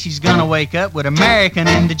these days he's gonna wake up with American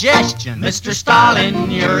indigestion. Mr.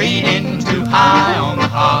 Stalin, you're eating too high on the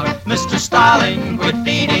hog. Mr. Stalin, quit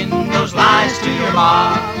feeding those lies to your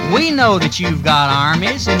mob. We know that you've got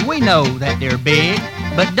armies, and we know that they're big,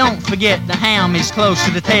 but don't forget the ham is close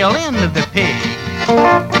to the tail end of the pig.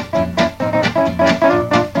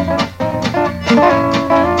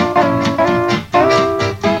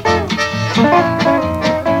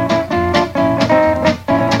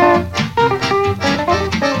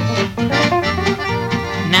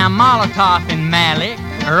 Now Molotov and Malik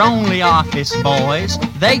are only office boys.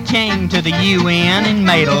 They came to the UN and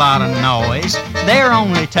made a lot of noise. They're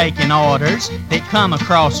only taking orders that come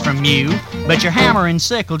across from you, but your hammer and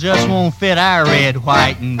sickle just won't fit our red,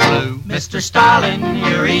 white, and blue. Mr. Stalin,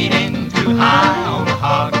 you're eating too high on the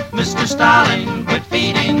hog. Mr. Stalin, quit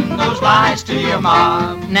feeding those lies to your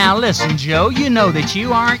mob. Now listen, Joe, you know that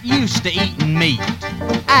you aren't used to eating meat.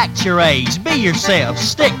 Act your age, be yourself,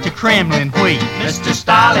 stick to Kremlin wheat. Mr.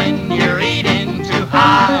 Stalin, you're eating too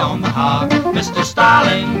high on the hog. Mr.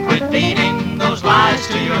 Stalin, quit feeding those lies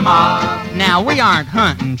to your mob. Now we aren't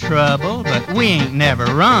hunting trouble, but we ain't never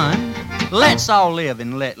run. Let's all live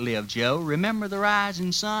and let live, Joe. Remember the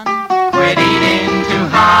rising sun? Quit eating too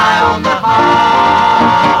high on the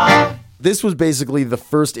hog. This was basically the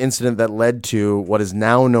first incident that led to what is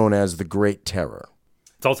now known as the Great Terror.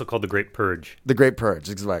 It's also called the Great Purge. The Great Purge,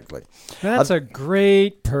 exactly. That's a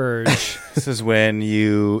great purge. This is when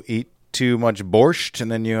you eat too much borscht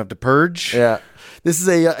and then you have to purge. Yeah. This is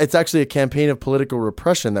it's actually a campaign of political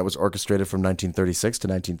repression that was orchestrated from 1936 to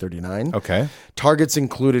 1939. Okay. Targets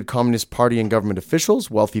included Communist Party and government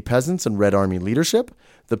officials, wealthy peasants, and Red Army leadership.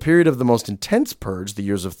 The period of the most intense purge, the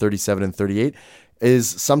years of 37 and 38, is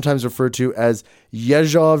sometimes referred to as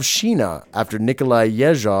Yezhovshchina, after Nikolai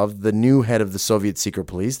Yezhov, the new head of the Soviet secret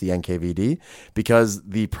police, the NKVD, because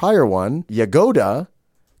the prior one, Yagoda,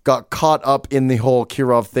 got caught up in the whole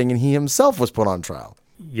Kirov thing, and he himself was put on trial.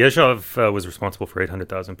 Yezhov was responsible for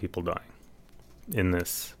 800,000 people dying in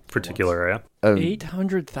this particular area.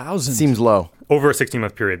 800,000. Seems low. Over a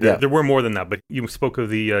 16-month period. Yeah. There were more than that, but you spoke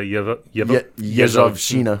of the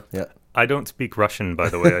Yezhovshchina. Yeah. I don't speak Russian, by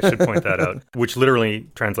the way. I should point that out, which literally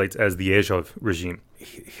translates as the Yezhov regime.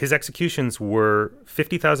 His executions were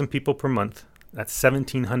 50,000 people per month. That's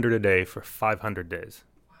 1,700 a day for 500 days.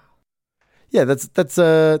 Yeah, that's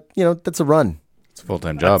a run. It's a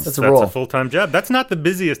full-time job. That's a roll. a full-time job. That's not the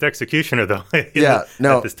busiest executioner, though. At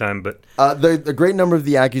this time, but the great number of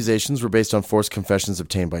the accusations were based on forced confessions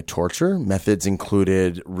obtained by torture. Methods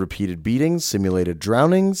included repeated beatings, simulated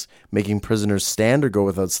drownings, making prisoners stand or go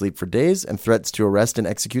without sleep for days, and threats to arrest and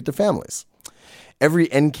execute their families. Every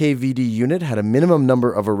NKVD unit had a minimum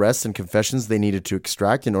number of arrests and confessions they needed to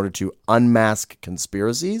extract in order to unmask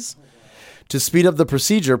conspiracies. To speed up the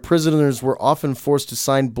procedure, prisoners were often forced to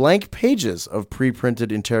sign blank pages of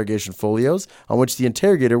pre-printed interrogation folios on which the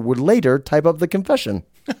interrogator would later type up the confession.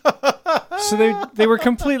 So they were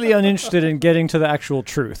completely uninterested in getting to the actual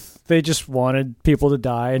truth. They just wanted people to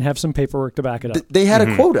die and have some paperwork to back it up. They had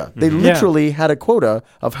a quota. They literally had a quota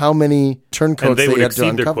of how many turncoats and they would had to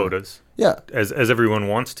exceed their uncover. quotas. Yeah. As everyone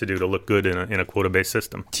wants to do to look good in a quota-based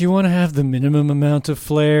system. Do you want to have the minimum amount of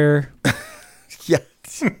flair? Yeah.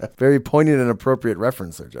 Very poignant and appropriate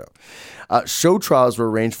reference there, Joe. Show trials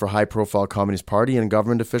were arranged for high-profile Communist Party and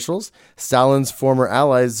government officials. Stalin's former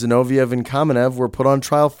allies, Zinoviev and Kamenev, were put on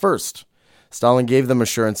trial first. Stalin gave them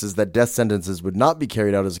assurances that death sentences would not be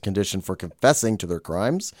carried out as a condition for confessing to their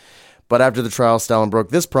crimes. But after the trial, Stalin broke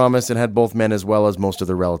this promise and had both men as well as most of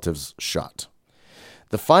their relatives shot.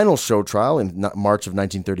 The final show trial in March of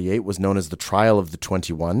 1938 was known as the Trial of the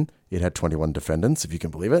 21. It had 21 defendants, if you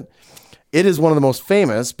can believe it. It is one of the most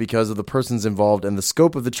famous because of the persons involved and the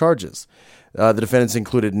scope of the charges. The defendants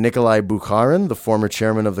included Nikolai Bukharin, the former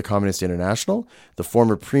chairman of the Communist International, the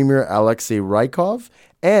former premier Alexei Rykov,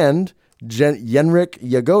 and Yenrik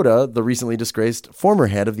Yagoda, the recently disgraced former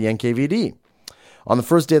head of the NKVD. On the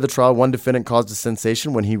first day of the trial, one defendant caused a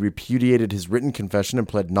sensation when he repudiated his written confession and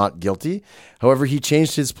pled not guilty. However, he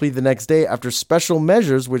changed his plea the next day after special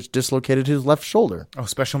measures which dislocated his left shoulder. Oh,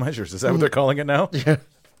 special measures. Is that what they're calling it now?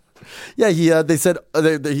 Yeah, they said,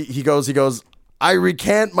 he goes, I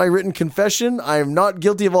recant my written confession. I am not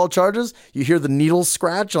guilty of all charges. You hear the needle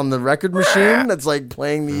scratch on the record machine that's like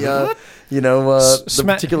playing the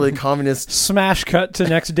particularly communist. Smash cut to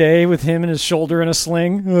next day with him and his shoulder in a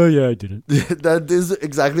sling. Oh, yeah, I did it. That is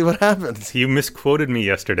exactly what happened. You misquoted me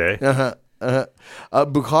yesterday.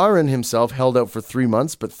 Bukharin himself held out for 3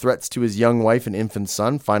 months, but threats to his young wife and infant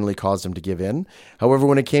son finally caused him to give in. However,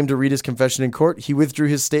 when it came to read his confession in court, he withdrew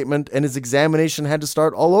his statement and his examination had to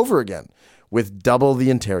start all over again with double the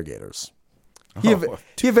interrogators. He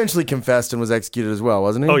eventually confessed and was executed as well,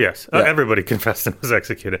 wasn't he? Oh, yes. Yeah. Everybody confessed and was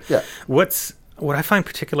executed. Yeah. What I find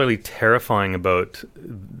particularly terrifying about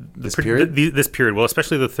this period? This period, well,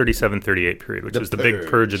 especially the 37-38 period, which was the big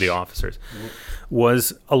purge of the officers,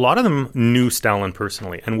 was a lot of them knew Stalin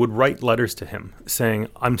personally and would write letters to him saying,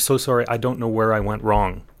 I'm so sorry, I don't know where I went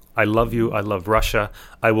wrong. I love you, I love Russia,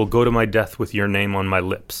 I will go to my death with your name on my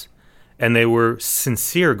lips. And they were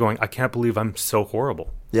sincere, going, I can't believe I'm so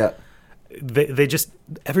horrible. Yeah. They just,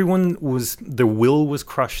 everyone was, their will was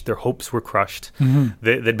crushed, their hopes were crushed. Mm-hmm.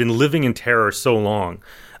 They'd been living in terror so long.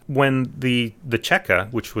 When the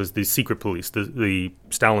Cheka, which was the secret police, the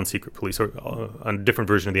Stalin secret police, or a different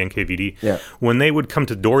version of the NKVD, when they would come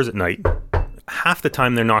to doors at night, half the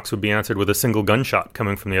time their knocks would be answered with a single gunshot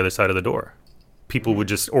coming from the other side of the door. People would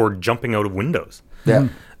just, or jumping out of windows. Yeah.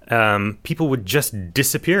 People would just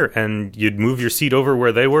disappear, and you'd move your seat over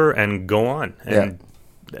where they were and go on. And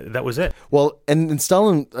that was it. Well, and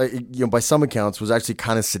Stalin, by some accounts, was actually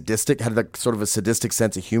kind of sadistic, had like sort of a sadistic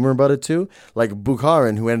sense of humor about it too. Like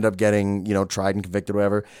Bukharin, who ended up getting, tried and convicted or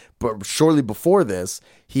whatever. But shortly before this,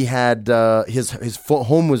 he had his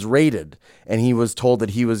home was raided, and he was told that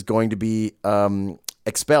he was going to be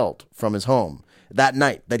expelled from his home that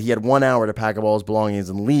night, that he had 1 hour to pack up all his belongings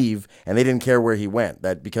and leave, and they didn't care where he went,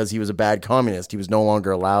 that because he was a bad communist, he was no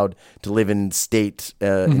longer allowed to live in state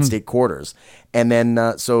quarters. And then,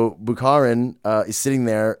 so Bukharin is sitting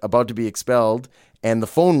there about to be expelled, and the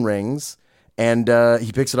phone rings, and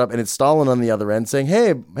he picks it up, and it's Stalin on the other end saying,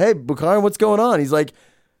 hey, Bukharin, what's going on? He's like,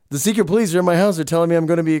 the secret police are in my house. They're telling me I'm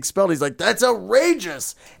going to be expelled. He's like, that's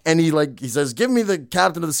outrageous. And he says, give me the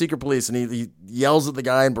captain of the secret police. And he yells at the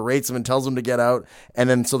guy and berates him and tells him to get out. And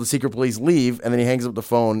then so the secret police leave, and then he hangs up the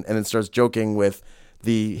phone and then starts joking with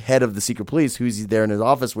the head of the secret police, who's there in his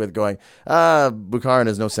office with, going, Bukharin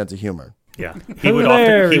has no sense of humor. Yeah. He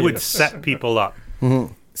would set people up,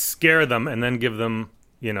 scare them, and then give them,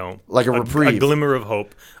 like a reprieve, a glimmer of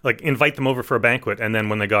hope, like invite them over for a banquet, and then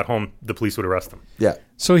when they got home, the police would arrest them. Yeah.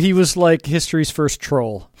 So he was like history's first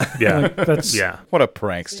troll. Yeah. Yeah. What a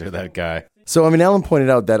prankster, that guy. So, Alan pointed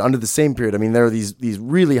out that under the same period, there are these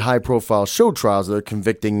really high-profile show trials that are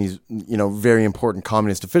convicting these, very important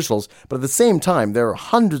communist officials. But at the same time, there are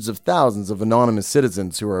hundreds of thousands of anonymous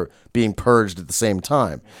citizens who are being purged at the same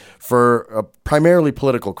time for primarily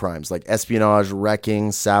political crimes like espionage,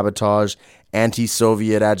 wrecking, sabotage,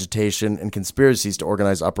 anti-Soviet agitation, and conspiracies to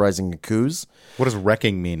organize uprising and coups. What does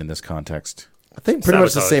wrecking mean in this context? I think pretty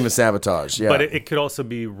much the same as sabotage, yeah. But it could also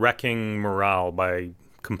be wrecking morale by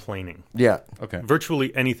complaining. Yeah. Okay.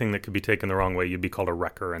 Virtually anything that could be taken the wrong way, you'd be called a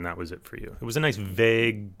wrecker, and that was it for you. It was a nice,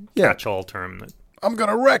 vague, catch-all term. That I'm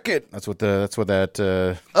gonna wreck it. That's what that.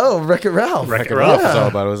 Wreck-It Ralph. Wreck-It Ralph was all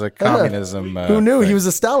about. It was like communism. Who knew thing. he was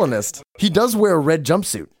a Stalinist? He does wear a red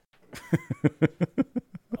jumpsuit.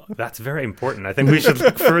 That's very important. I think we should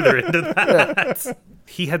look further into that.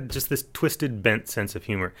 He had just this twisted, bent sense of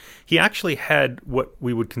humor. He actually had what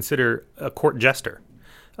we would consider a court jester.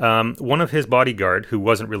 One of his bodyguard, who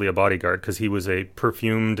wasn't really a bodyguard because he was a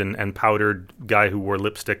perfumed and powdered guy who wore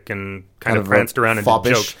lipstick and kind of pranced around and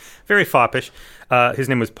did jokes. Very foppish. His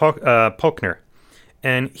name was Pokner.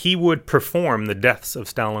 And he would perform the deaths of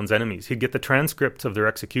Stalin's enemies. He'd get the transcripts of their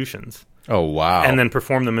executions. Oh, wow. And then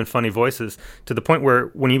perform them in funny voices to the point where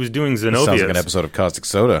when he was doing Zenobia's... Sounds like an episode of Caustic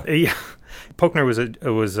Soda. Yeah. Pokner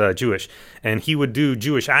was Jewish, and he would do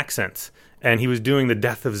Jewish accents and he was doing the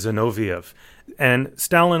death of Zinoviev. And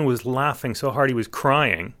Stalin was laughing so hard he was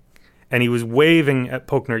crying, and he was waving at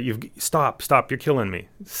Pokner, stop, you're killing me.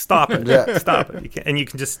 Stop it, stop it. And you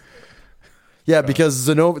can just... Yeah, because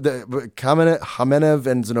Khamenev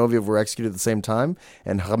and Zinoviev were executed at the same time,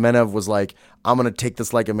 and Khamenev was like, I'm going to take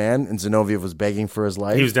this like a man, and Zinoviev was begging for his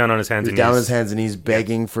life. He was down on his hands and knees.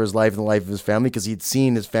 Begging for his life and the life of his family, because he'd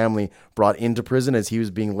seen his family brought into prison as he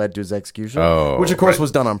was being led to his execution, which of course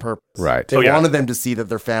was done on purpose. Right. They wanted them to see that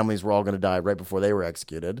their families were all going to die right before they were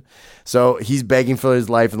executed. So he's begging for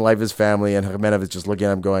his life and the life of his family, and Khamenev is just looking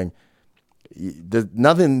at him going,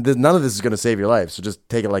 none of this is going to save your life, so just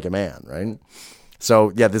take it like a man, right?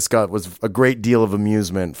 So yeah, this was a great deal of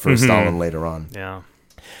amusement for Stalin later on. Yeah.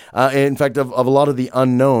 In fact, of a lot of the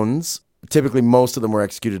unknowns, typically most of them were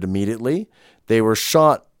executed immediately. They were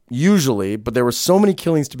shot usually, but there were so many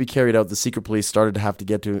killings to be carried out, the secret police started to have to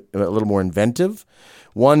get to a little more inventive.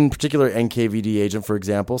 One particular NKVD agent, for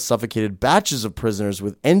example, suffocated batches of prisoners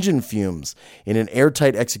with engine fumes in an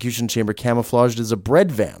airtight execution chamber camouflaged as a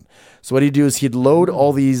bread van. So what he'd do is he'd load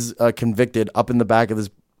all these convicted up in the back of this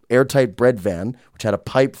airtight bread van, which had a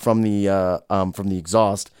pipe from the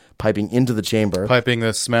exhaust piping into the chamber. Piping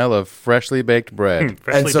the smell of freshly baked bread.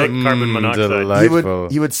 Baked carbon monoxide. Delightful.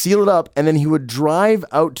 He would seal it up, and then he would drive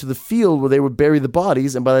out to the field where they would bury the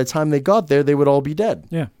bodies, and by the time they got there, they would all be dead.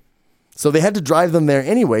 Yeah. So they had to drive them there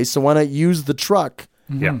anyway, so why not use the truck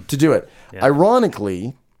to do it? Yeah.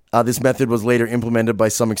 Ironically, this method was later implemented by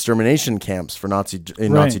some extermination camps for Nazi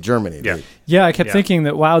Germany. Yeah, I kept thinking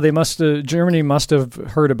that, wow, Germany must have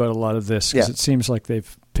heard about a lot of this, because it seems like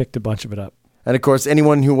they've picked a bunch of it up. And of course,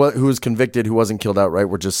 anyone who was convicted who wasn't killed outright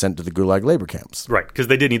were just sent to the Gulag labor camps. Right, because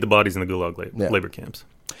they did need the bodies in the Gulag labor camps.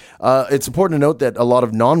 It's important to note that a lot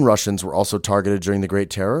of non-Russians were also targeted during the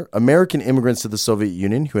Great Terror. American immigrants to the Soviet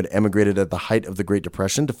Union who had emigrated at the height of the Great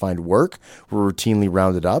Depression to find work were routinely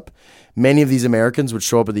rounded up. Many of these Americans would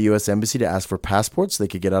show up at the U.S. Embassy to ask for passports so they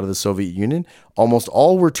could get out of the Soviet Union. Almost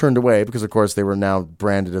all were turned away because, of course, they were now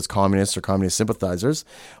branded as communists or communist sympathizers,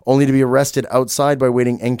 only to be arrested outside by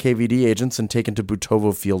waiting NKVD agents and taken to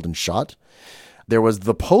Butovo Field and shot. There was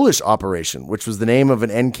the Polish Operation, which was the name of an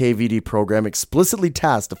NKVD program explicitly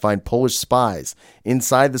tasked to find Polish spies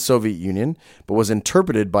inside the Soviet Union, but was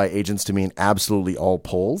interpreted by agents to mean absolutely all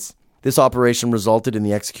Poles. This operation resulted in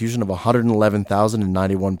the execution of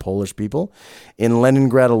 111,091 Polish people. In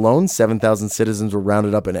Leningrad alone, 7,000 citizens were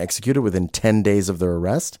rounded up and executed within 10 days of their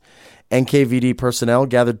arrest. NKVD personnel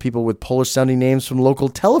gathered people with Polish-sounding names from local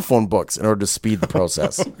telephone books in order to speed the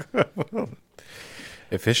process.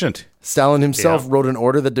 Efficient. Stalin himself wrote an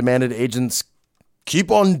order that demanded agents keep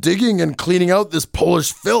on digging and cleaning out this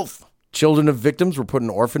Polish filth. Children of victims were put in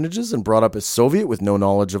orphanages and brought up as Soviet with no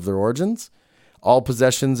knowledge of their origins. All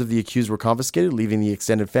possessions of the accused were confiscated, leaving the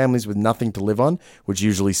extended families with nothing to live on, which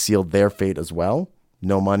usually sealed their fate as well.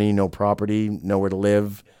 No money, no property, nowhere to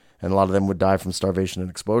live, and a lot of them would die from starvation and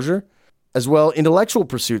exposure. As well, intellectual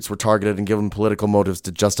pursuits were targeted and given political motives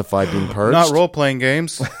to justify being purged. Not role-playing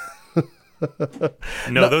games.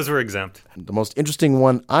 No, those were exempt. The most interesting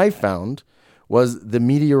one I found was the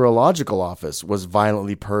Meteorological Office was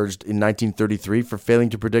violently purged in 1933 for failing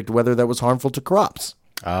to predict weather that was harmful to crops.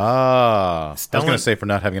 I was going to say for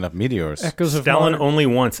not having enough meteors. Stalin only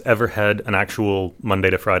once ever had an actual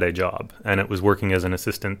Monday to Friday job, and it was working as an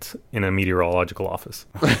assistant in a meteorological office.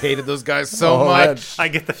 I hated those guys so much. I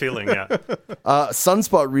get the feeling, yeah.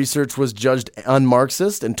 Sunspot research was judged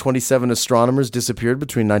un-Marxist, and 27 astronomers disappeared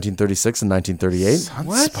between 1936 and 1938.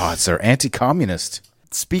 Sunspots are anti-communist.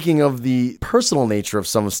 Speaking of the personal nature of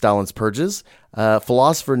some of Stalin's purges, a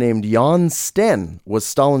philosopher named Jan Sten was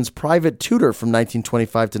Stalin's private tutor from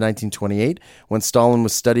 1925 to 1928 when Stalin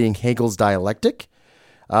was studying Hegel's dialectic.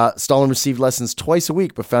 Stalin received lessons twice a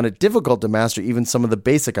week but found it difficult to master even some of the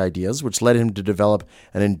basic ideas, which led him to develop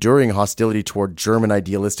an enduring hostility toward German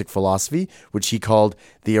idealistic philosophy, which he called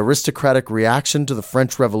the aristocratic reaction to the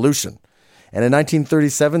French Revolution. And in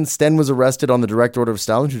 1937, Sten was arrested on the direct order of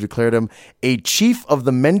Stalin, who declared him a chief of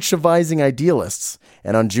the Menshevizing idealists.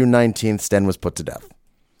 And on June 19th, Sten was put to death.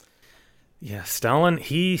 Yeah, Stalin,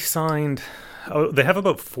 he signed... Oh, they have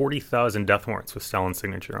about 40,000 death warrants with Stalin's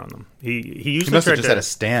signature on them. He usually must have just had a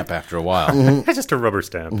stamp after a while. Just a rubber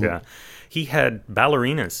stamp, yeah. He had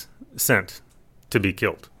ballerinas sent to be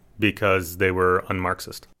killed because they were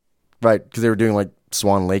un-Marxist. Right, because they were doing like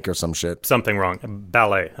Swan Lake or some shit. Something wrong.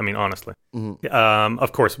 Ballet, I mean, honestly.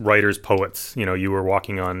 Of course, writers, poets. You were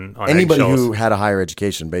walking on Anybody eggshells. who had a higher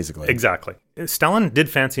education, basically. Exactly. Stalin did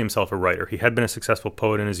fancy himself a writer. He had been a successful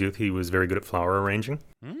poet in his youth. He was very good at flower arranging.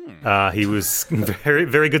 He was very,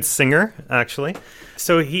 very good singer, actually.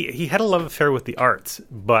 So he had a love affair with the arts,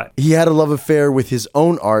 but He had a love affair with his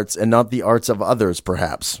own arts and not the arts of others,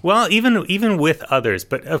 perhaps. well, even with others.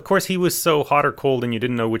 But of course, he was so hot or cold, and you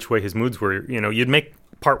didn't know which way his moods were. You'd make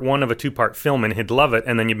part 1 of a 2-part film, and he'd love it,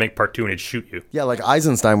 and then you'd make part 2, and he'd shoot you. Yeah, like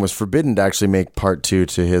Eisenstein was forbidden to actually make part 2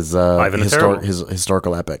 to his his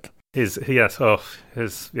historical epic.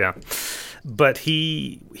 But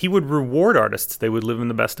he would reward artists. They would live in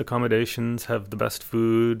the best accommodations, have the best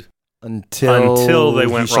food Until they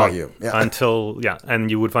went he shot wrong. you. Yeah. And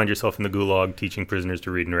you would find yourself in the gulag teaching prisoners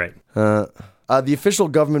to read and write. The official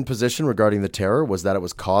government position regarding the terror was that it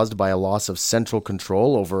was caused by a loss of central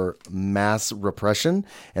control over mass repression,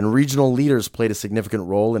 and regional leaders played a significant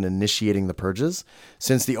role in initiating the purges.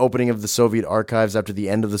 Since the opening of the Soviet archives after the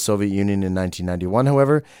end of the Soviet Union in 1991,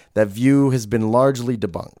 however, that view has been largely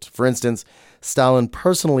debunked. For instance, Stalin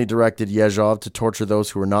personally directed Yezhov to torture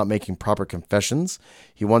those who were not making proper confessions.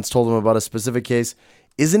 He once told him about a specific case,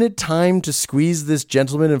 "Isn't it time to squeeze this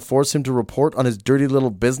gentleman and force him to report on his dirty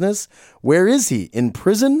little business? Where is he? In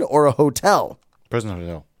prison or a hotel?" Prison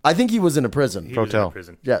hotel. I think he was in a prison. He was in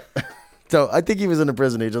prison. Yeah. So I think he was in a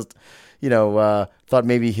prison. He just, thought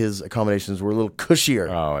maybe his accommodations were a little cushier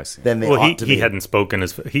I see. than they Well, ought to be. he hadn't spoken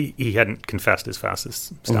he hadn't confessed as fast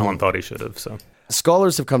as Stalin thought he should have. So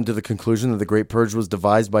Scholars have come to the conclusion that the Great Purge was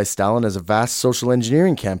devised by Stalin as a vast social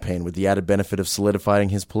engineering campaign with the added benefit of solidifying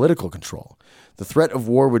his political control. The threat of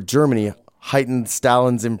war with Germany heightened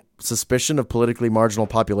Stalin's suspicion of politically marginal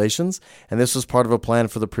populations, and this was part of a plan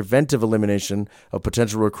for the preventive elimination of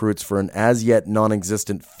potential recruits for an as-yet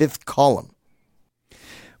non-existent fifth column.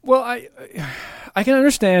 Well, I can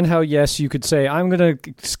understand how, yes, you could say, I'm going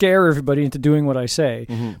to scare everybody into doing what I say.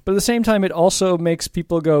 But at the same time, it also makes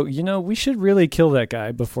people go, we should really kill that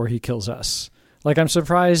guy before he kills us. Like, I'm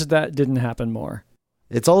surprised that didn't happen more.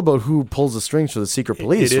 It's all about who pulls the strings for the secret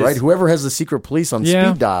police, It is. right? Whoever has the secret police on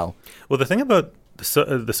speed dial. well, the thing about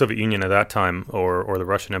the Soviet Union at that time, or the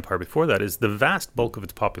Russian Empire before that, is the vast bulk of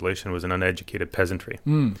its population was an uneducated peasantry.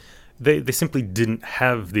 They simply didn't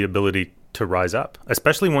have the ability to rise up,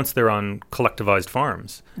 especially once they're on collectivized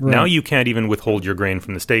farms. Right. Now you can't even withhold your grain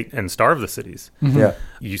from the state and starve the cities. Yeah.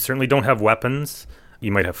 You certainly don't have weapons. You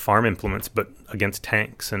might have farm implements, but against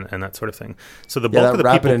tanks and that sort of thing. So the bulk that of the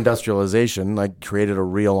rapid people... industrialization created a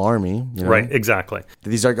real army. Right, exactly.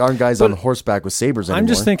 These aren't guys on horseback with sabers anymore. I'm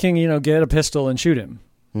just thinking, get a pistol and shoot him.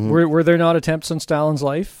 Were there not attempts on Stalin's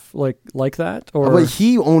life like that? Or But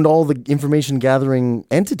he owned all the information gathering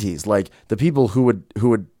entities, like the people who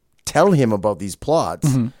would tell him about these plots.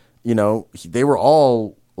 They were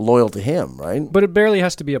all loyal to him, right? But it barely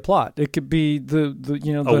has to be a plot. It could be the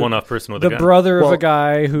A one-off person with a the gun. brother of Well, a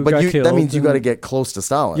guy who got killed. That means you got to get close to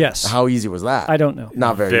Stalin. Yes. How easy was that? I don't know.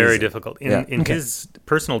 Not very Very easy. difficult. Yeah. In his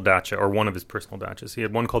personal dacha, or one of his personal dachas, he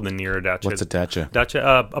had one called the Nira dacha. What's a dacha?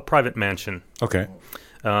 Dacha, a private mansion. Okay.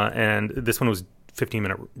 And this one was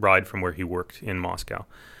 15-minute ride from where he worked in Moscow.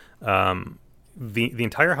 The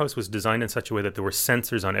entire house was designed in such a way that there were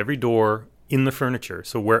sensors on every door in the furniture.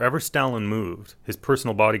 So wherever Stalin moved, his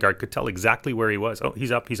personal bodyguard could tell exactly where he was. Oh,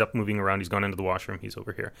 he's up, moving around, he's gone into the washroom, he's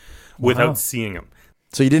over here, without seeing him.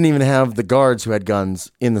 So you didn't even have the guards who had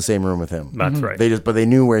guns in the same room with him. That's right. But they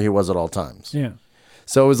knew where he was at all times. Yeah.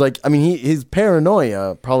 So it was his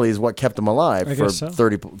paranoia probably is what kept him alive for guess so.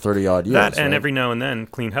 30 odd years. That, and right? every now and then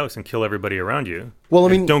clean house and kill everybody around you. Well,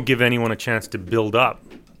 And don't give anyone a chance to build up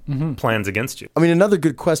plans against you. Another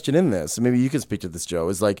good question in this, maybe you can speak to this, Joe,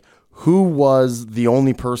 is who was the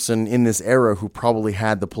only person in this era who probably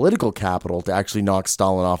had the political capital to actually knock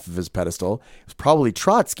Stalin off of his pedestal? It was probably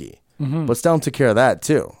Trotsky. But Stalin took care of that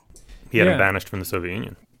too. He had him Yeah. banished from the Soviet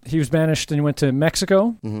Union. He was banished and he went to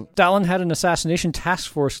Mexico. Stalin had an assassination task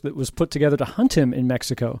force that was put together to hunt him in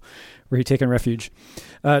Mexico, where he'd taken refuge.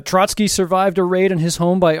 Trotsky survived a raid on his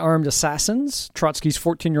home by armed assassins. Trotsky's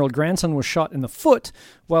 14-year-old grandson was shot in the foot,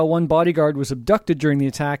 while one bodyguard was abducted during the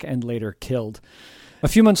attack and later killed. A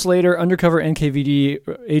few months later, undercover NKVD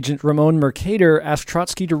agent Ramon Mercader asked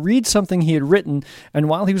Trotsky to read something he had written, and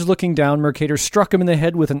while he was looking down, Mercader struck him in the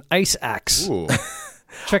head with an ice axe. Ooh.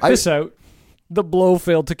 Check this out. The blow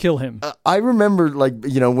failed to kill him. I remember,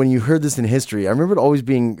 when you heard this in history, I remember it always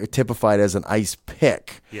being typified as an ice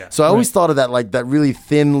pick. Yeah. So I always thought of that, that really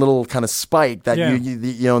thin little kind of spike that, Yeah.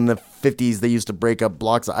 you in the 50s they used to break up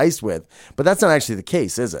blocks of ice with. But that's not actually the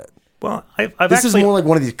case, is it? Well, I've This actually... is more like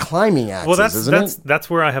one of these climbing axes, isn't it? That's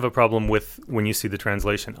where I have a problem with when you see the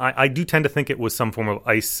translation. I do tend to think it was some form of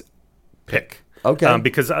ice pick. Okay.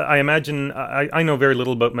 Because I imagine, I know very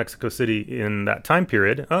little about Mexico City in that time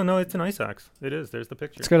period. Oh, no, it's an ice axe. It is. There's the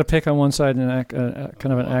picture. It's got a pick on one side and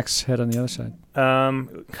kind of an axe head on the other side.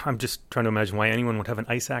 I'm just trying to imagine why anyone would have an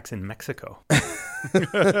ice axe in Mexico.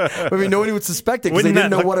 I mean, nobody would suspect it because they didn't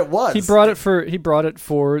know what it was. He brought it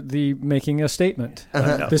for the making a statement.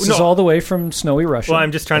 This is all the way from snowy Russia. Well,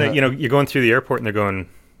 I'm just trying to, you're going through the airport and they're going,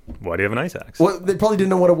 why do you have an ice axe? Well, they probably didn't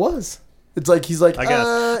know what it was. It's like he's like, I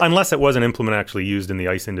guess, unless it was an implement actually used in the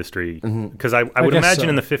ice industry, because I would imagine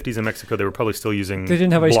in the 50s in Mexico they were probably still using. They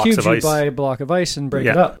didn't have ice blocks cubes. of You ice. buy a block of ice and break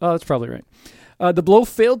it up. Oh, that's probably right. The blow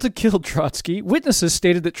failed to kill Trotsky. Witnesses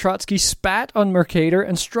stated that Trotsky spat on Mercator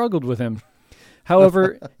and struggled with him.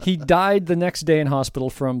 However, he died the next day in hospital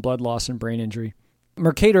from blood loss and brain injury.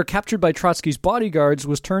 Mercator, captured by Trotsky's bodyguards,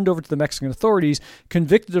 was turned over to the Mexican authorities,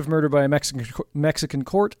 convicted of murder by a Mexican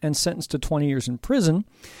court, and sentenced to 20 years in prison.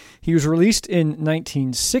 He was released in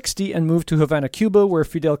 1960 and moved to Havana, Cuba, where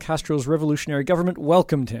Fidel Castro's revolutionary government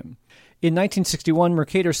welcomed him. In 1961,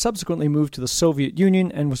 Mercator subsequently moved to the Soviet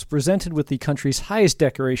Union and was presented with the country's highest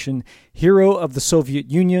decoration, Hero of the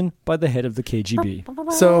Soviet Union, by the head of the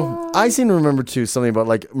KGB. So I seem to remember, too, something about,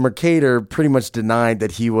 like, Mercator pretty much denied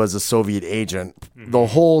that he was a Soviet agent the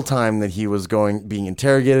whole time that he was being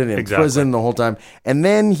interrogated in prison the whole time. And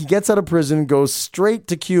then he gets out of prison, goes straight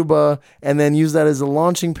to Cuba, and then use that as a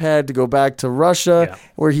launching pad to go back to Russia,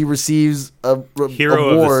 where he receives a Hero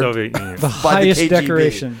award of the Soviet Union. The highest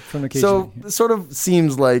decoration from the KGB. So it sort of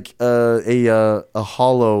seems like a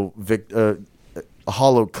hollow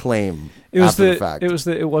claim after the fact.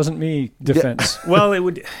 It wasn't me defense. Yeah. Well, it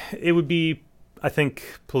would be, I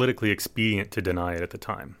think, politically expedient to deny it at the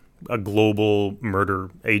time. A global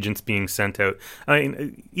murder agents being sent out. I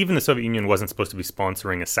mean, even the Soviet Union wasn't supposed to be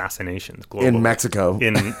sponsoring assassinations globally. In Mexico.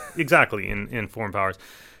 In foreign powers.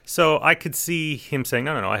 So I could see him saying,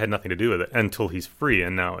 no, I had nothing to do with it until he's free,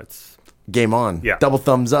 and now it's game on. Yeah. Double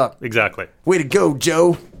thumbs up. Exactly. Way to go,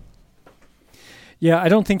 Joe. Yeah, I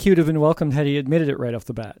don't think he would have been welcomed had he admitted it right off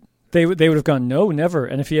the bat. They would have gone, no, never.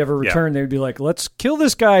 And if he ever returned, they would be like, let's kill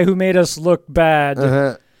this guy who made us look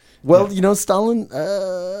bad. Well, Stalin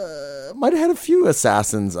might have had a few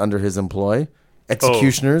assassins under his employ.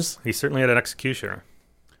 Executioners. He certainly had an executioner.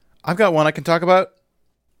 I've got one I can talk about.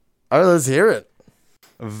 All right, let's hear it.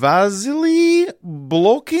 Vasily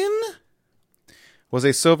Blokin was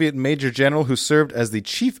a Soviet major general who served as the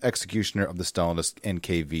chief executioner of the Stalinist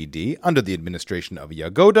NKVD under the administration of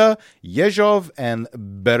Yagoda, Yezhov, and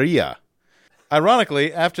Beria.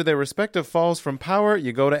 Ironically, after their respective falls from power,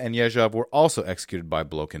 Yagoda and Yezhov were also executed by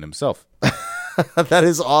Blokin himself. That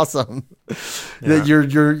is awesome. That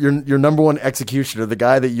your number one executioner, the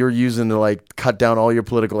guy that you're using to like cut down all your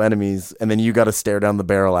political enemies, and then you got to stare down the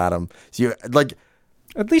barrel at him. So you like.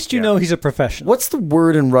 At least you know he's a professional. What's the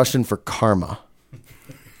word in Russian for karma?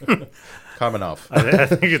 Karmanov. I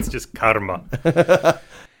think it's just karma.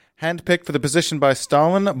 Handpicked for the position by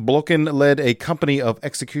Stalin, Blokin led a company of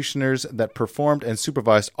executioners that performed and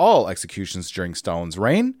supervised all executions during Stalin's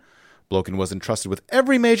reign. Blokin was entrusted with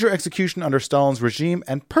every major execution under Stalin's regime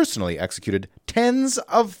and personally executed tens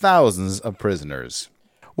of thousands of prisoners.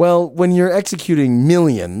 Well, when you're executing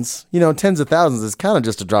millions, tens of thousands is kind of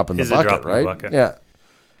just a drop in the bucket, right? Yeah.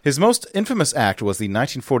 His most infamous act was the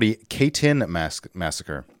 1940 Katyn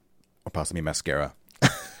massacre, or possibly mascara.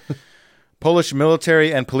 Polish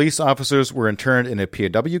military and police officers were interned in a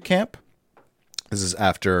POW camp. This is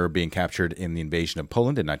after being captured in the invasion of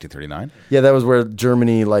Poland in 1939. Yeah, that was where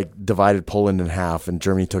Germany divided Poland in half, and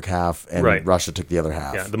Germany took half, and Russia took the other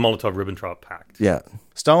half. Yeah, the Molotov-Ribbentrop Pact. Yeah.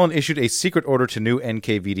 Stalin issued a secret order to new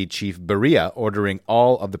NKVD chief Beria, ordering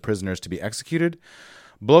all of the prisoners to be executed.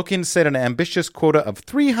 Blokin set an ambitious quota of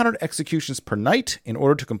 300 executions per night in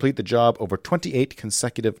order to complete the job over 28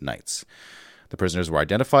 consecutive nights. The prisoners were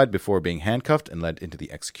identified before being handcuffed and led into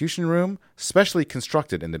the execution room, specially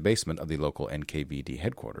constructed in the basement of the local NKVD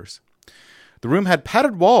headquarters. The room had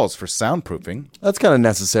padded walls for soundproofing. That's kind of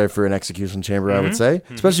necessary for an execution chamber, I would say,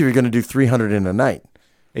 especially if you're going to do 300 in a night.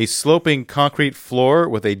 A sloping concrete floor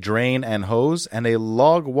with a drain and hose, and a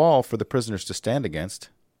log wall for the prisoners to stand against.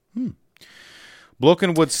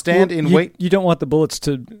 Blokin would stand in wait. You don't want the bullets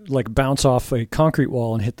to bounce off a concrete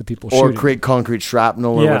wall and hit the people shooting. Or shooting. create concrete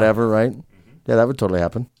shrapnel or whatever, right? Yeah, that would totally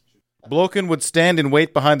happen. Blokin would stand in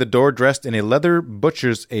wait behind the door dressed in a leather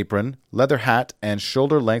butcher's apron, leather hat, and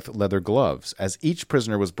shoulder-length leather gloves. As each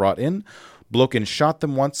prisoner was brought in, Blokin shot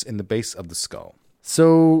them once in the base of the skull.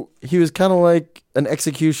 So he was kind of like an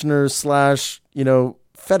executioner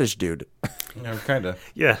 / fetish dude. Kind of.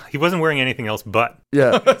 Yeah, he wasn't wearing anything else but.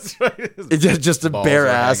 Yeah. That's right. It's just a bare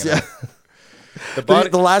ass. Yeah. The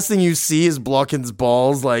last thing you see is Blokhin's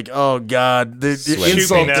balls. Like, oh god, the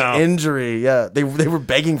insult to injury. Yeah, they were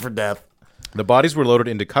begging for death. The bodies were loaded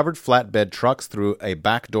into covered flatbed trucks through a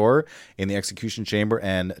back door in the execution chamber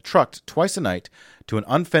and trucked twice a night to an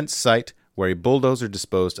unfenced site where a bulldozer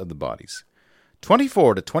disposed of the bodies.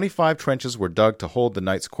 24 to 25 trenches were dug to hold the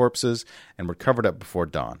night's corpses and were covered up before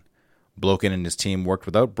dawn. Blokhin and his team worked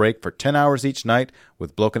without break for 10 hours each night,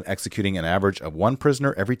 with Blokhin executing an average of one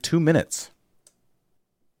prisoner every 2 minutes.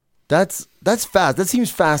 That's fast. That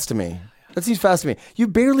seems fast to me. You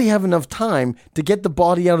barely have enough time to get the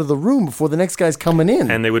body out of the room before the next guy's coming in.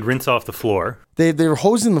 And they would rinse off the floor. They were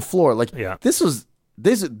hosing the floor. Like, yeah.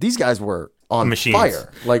 These guys were on machines.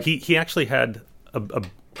 Fire. Like he actually had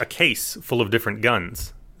a case full of different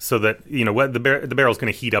guns, so that the barrel's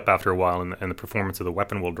going to heat up after a while, and the performance of the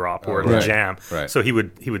weapon will drop or it'll jam. Right. So he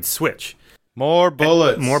would switch. More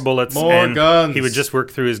bullets, more guns. He would just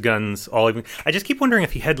work through his guns. I just keep wondering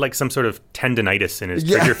if he had like some sort of tendonitis in his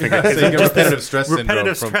trigger finger. Repetitive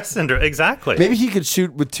stress syndrome. Exactly. Maybe he could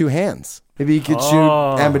shoot with two hands. Maybe he could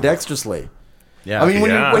shoot ambidextrously. Yeah, I mean,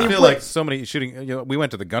 when you feel like so many shooting. We went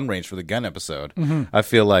to the gun range for the gun episode. Mm-hmm. I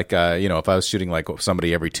feel like if I was shooting like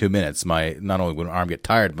somebody every 2 minutes, not only would my arm get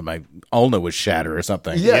tired, but my ulna would shatter or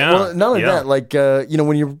something. Yeah. Well, not only that, like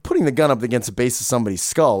when you're putting the gun up against the base of somebody's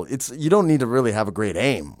skull, you don't need to really have a great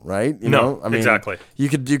aim, right? You know? I mean, exactly. You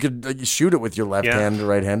could shoot it with your left hand or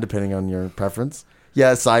right hand, depending on your preference.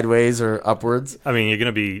 Yeah, sideways or upwards. I mean, you're going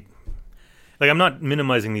to be. Like, I'm not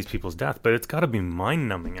minimizing these people's death, but it's got to be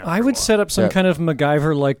mind-numbing. I would set up some kind of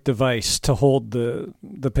MacGyver-like device to hold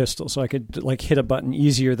the pistol, so I could like hit a button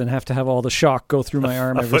easier than have to have all the shock go through my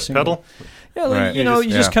arm. A foot pedal? Yeah, like,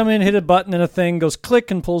 you just come in, hit a button, and a thing goes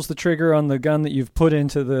click and pulls the trigger on the gun that you've put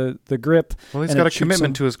into the grip. Well, he's got a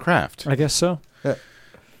commitment to his craft. I guess so. Yeah.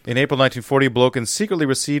 In April 1940, Blokhin secretly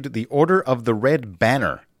received the Order of the Red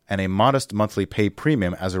Banner and a modest monthly pay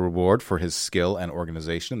premium as a reward for his skill and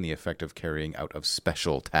organization in the effective carrying out of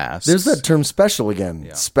special tasks. There's that term special again.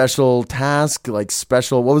 Yeah. Special task, like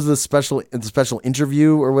special, what was the special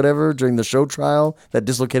interview or whatever during the show trial that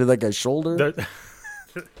dislocated that guy's shoulder?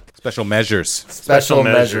 Special measures. Special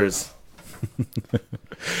measures.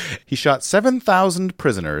 He shot 7,000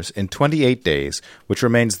 prisoners in 28 days, which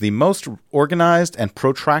remains the most organized and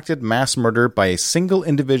protracted mass murder by a single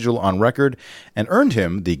individual on record, and earned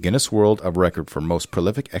him the Guinness World of Record for most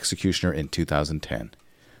prolific executioner in 2010.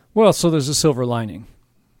 Well, so there's a silver lining.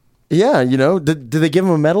 Yeah, did they give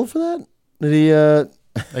him a medal for that? Did he?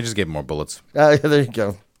 They just gave him more bullets. There you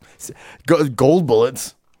go. Gold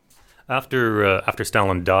bullets. After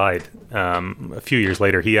Stalin died, a few years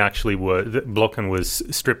later, Blokhin was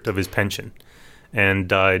stripped of his pension and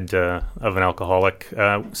died of an alcoholic,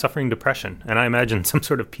 suffering depression. And I imagine some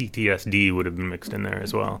sort of PTSD would have been mixed in there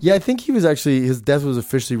as well. Yeah, I think his death was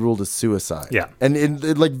officially ruled as suicide. Yeah.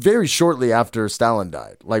 And like very shortly after Stalin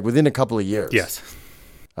died, like within a couple of years. Yes.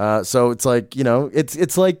 So it's like,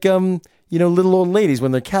 it's like, little old ladies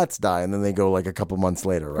when their cats die and then they go like a couple months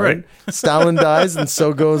later, right? Stalin dies and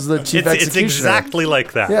so goes the chief executioner. It's exactly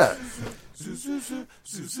like that. Yeah. It's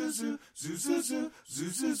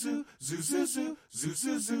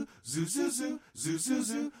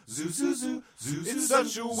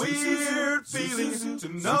such a weird feeling to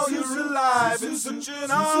know you're alive. It's such an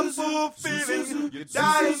awful feeling. You're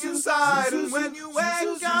dying inside, and when you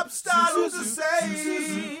wake up, start to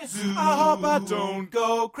say, I hope I don't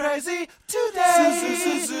go crazy today.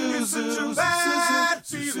 It's such a bad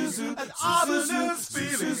feeling, an ominous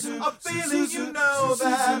feeling, a feeling you know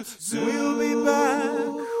that we'll be back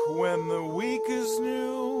when the week is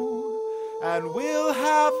new, and we'll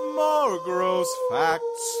have more gross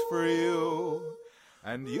facts for you,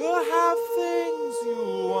 and you'll have things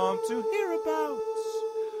you want to hear about.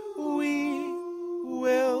 We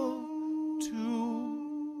will too.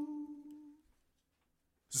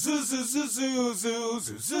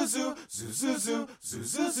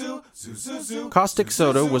 Caustic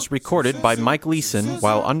Soda was recorded by Mike Leeson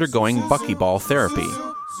while undergoing buckyball therapy.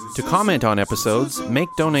 To comment on episodes, make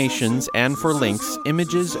donations, and for links,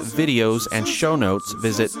 images, videos, and show notes,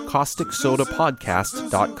 visit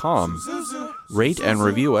causticsodapodcast.com. Rate and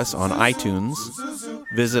review us on iTunes.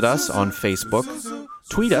 Visit us on Facebook.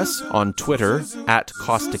 Tweet us on Twitter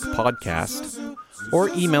 @CausticPodcast. Or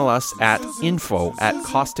email us at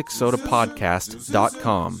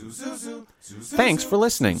info@causticsodapodcast.com. Thanks for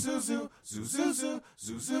listening.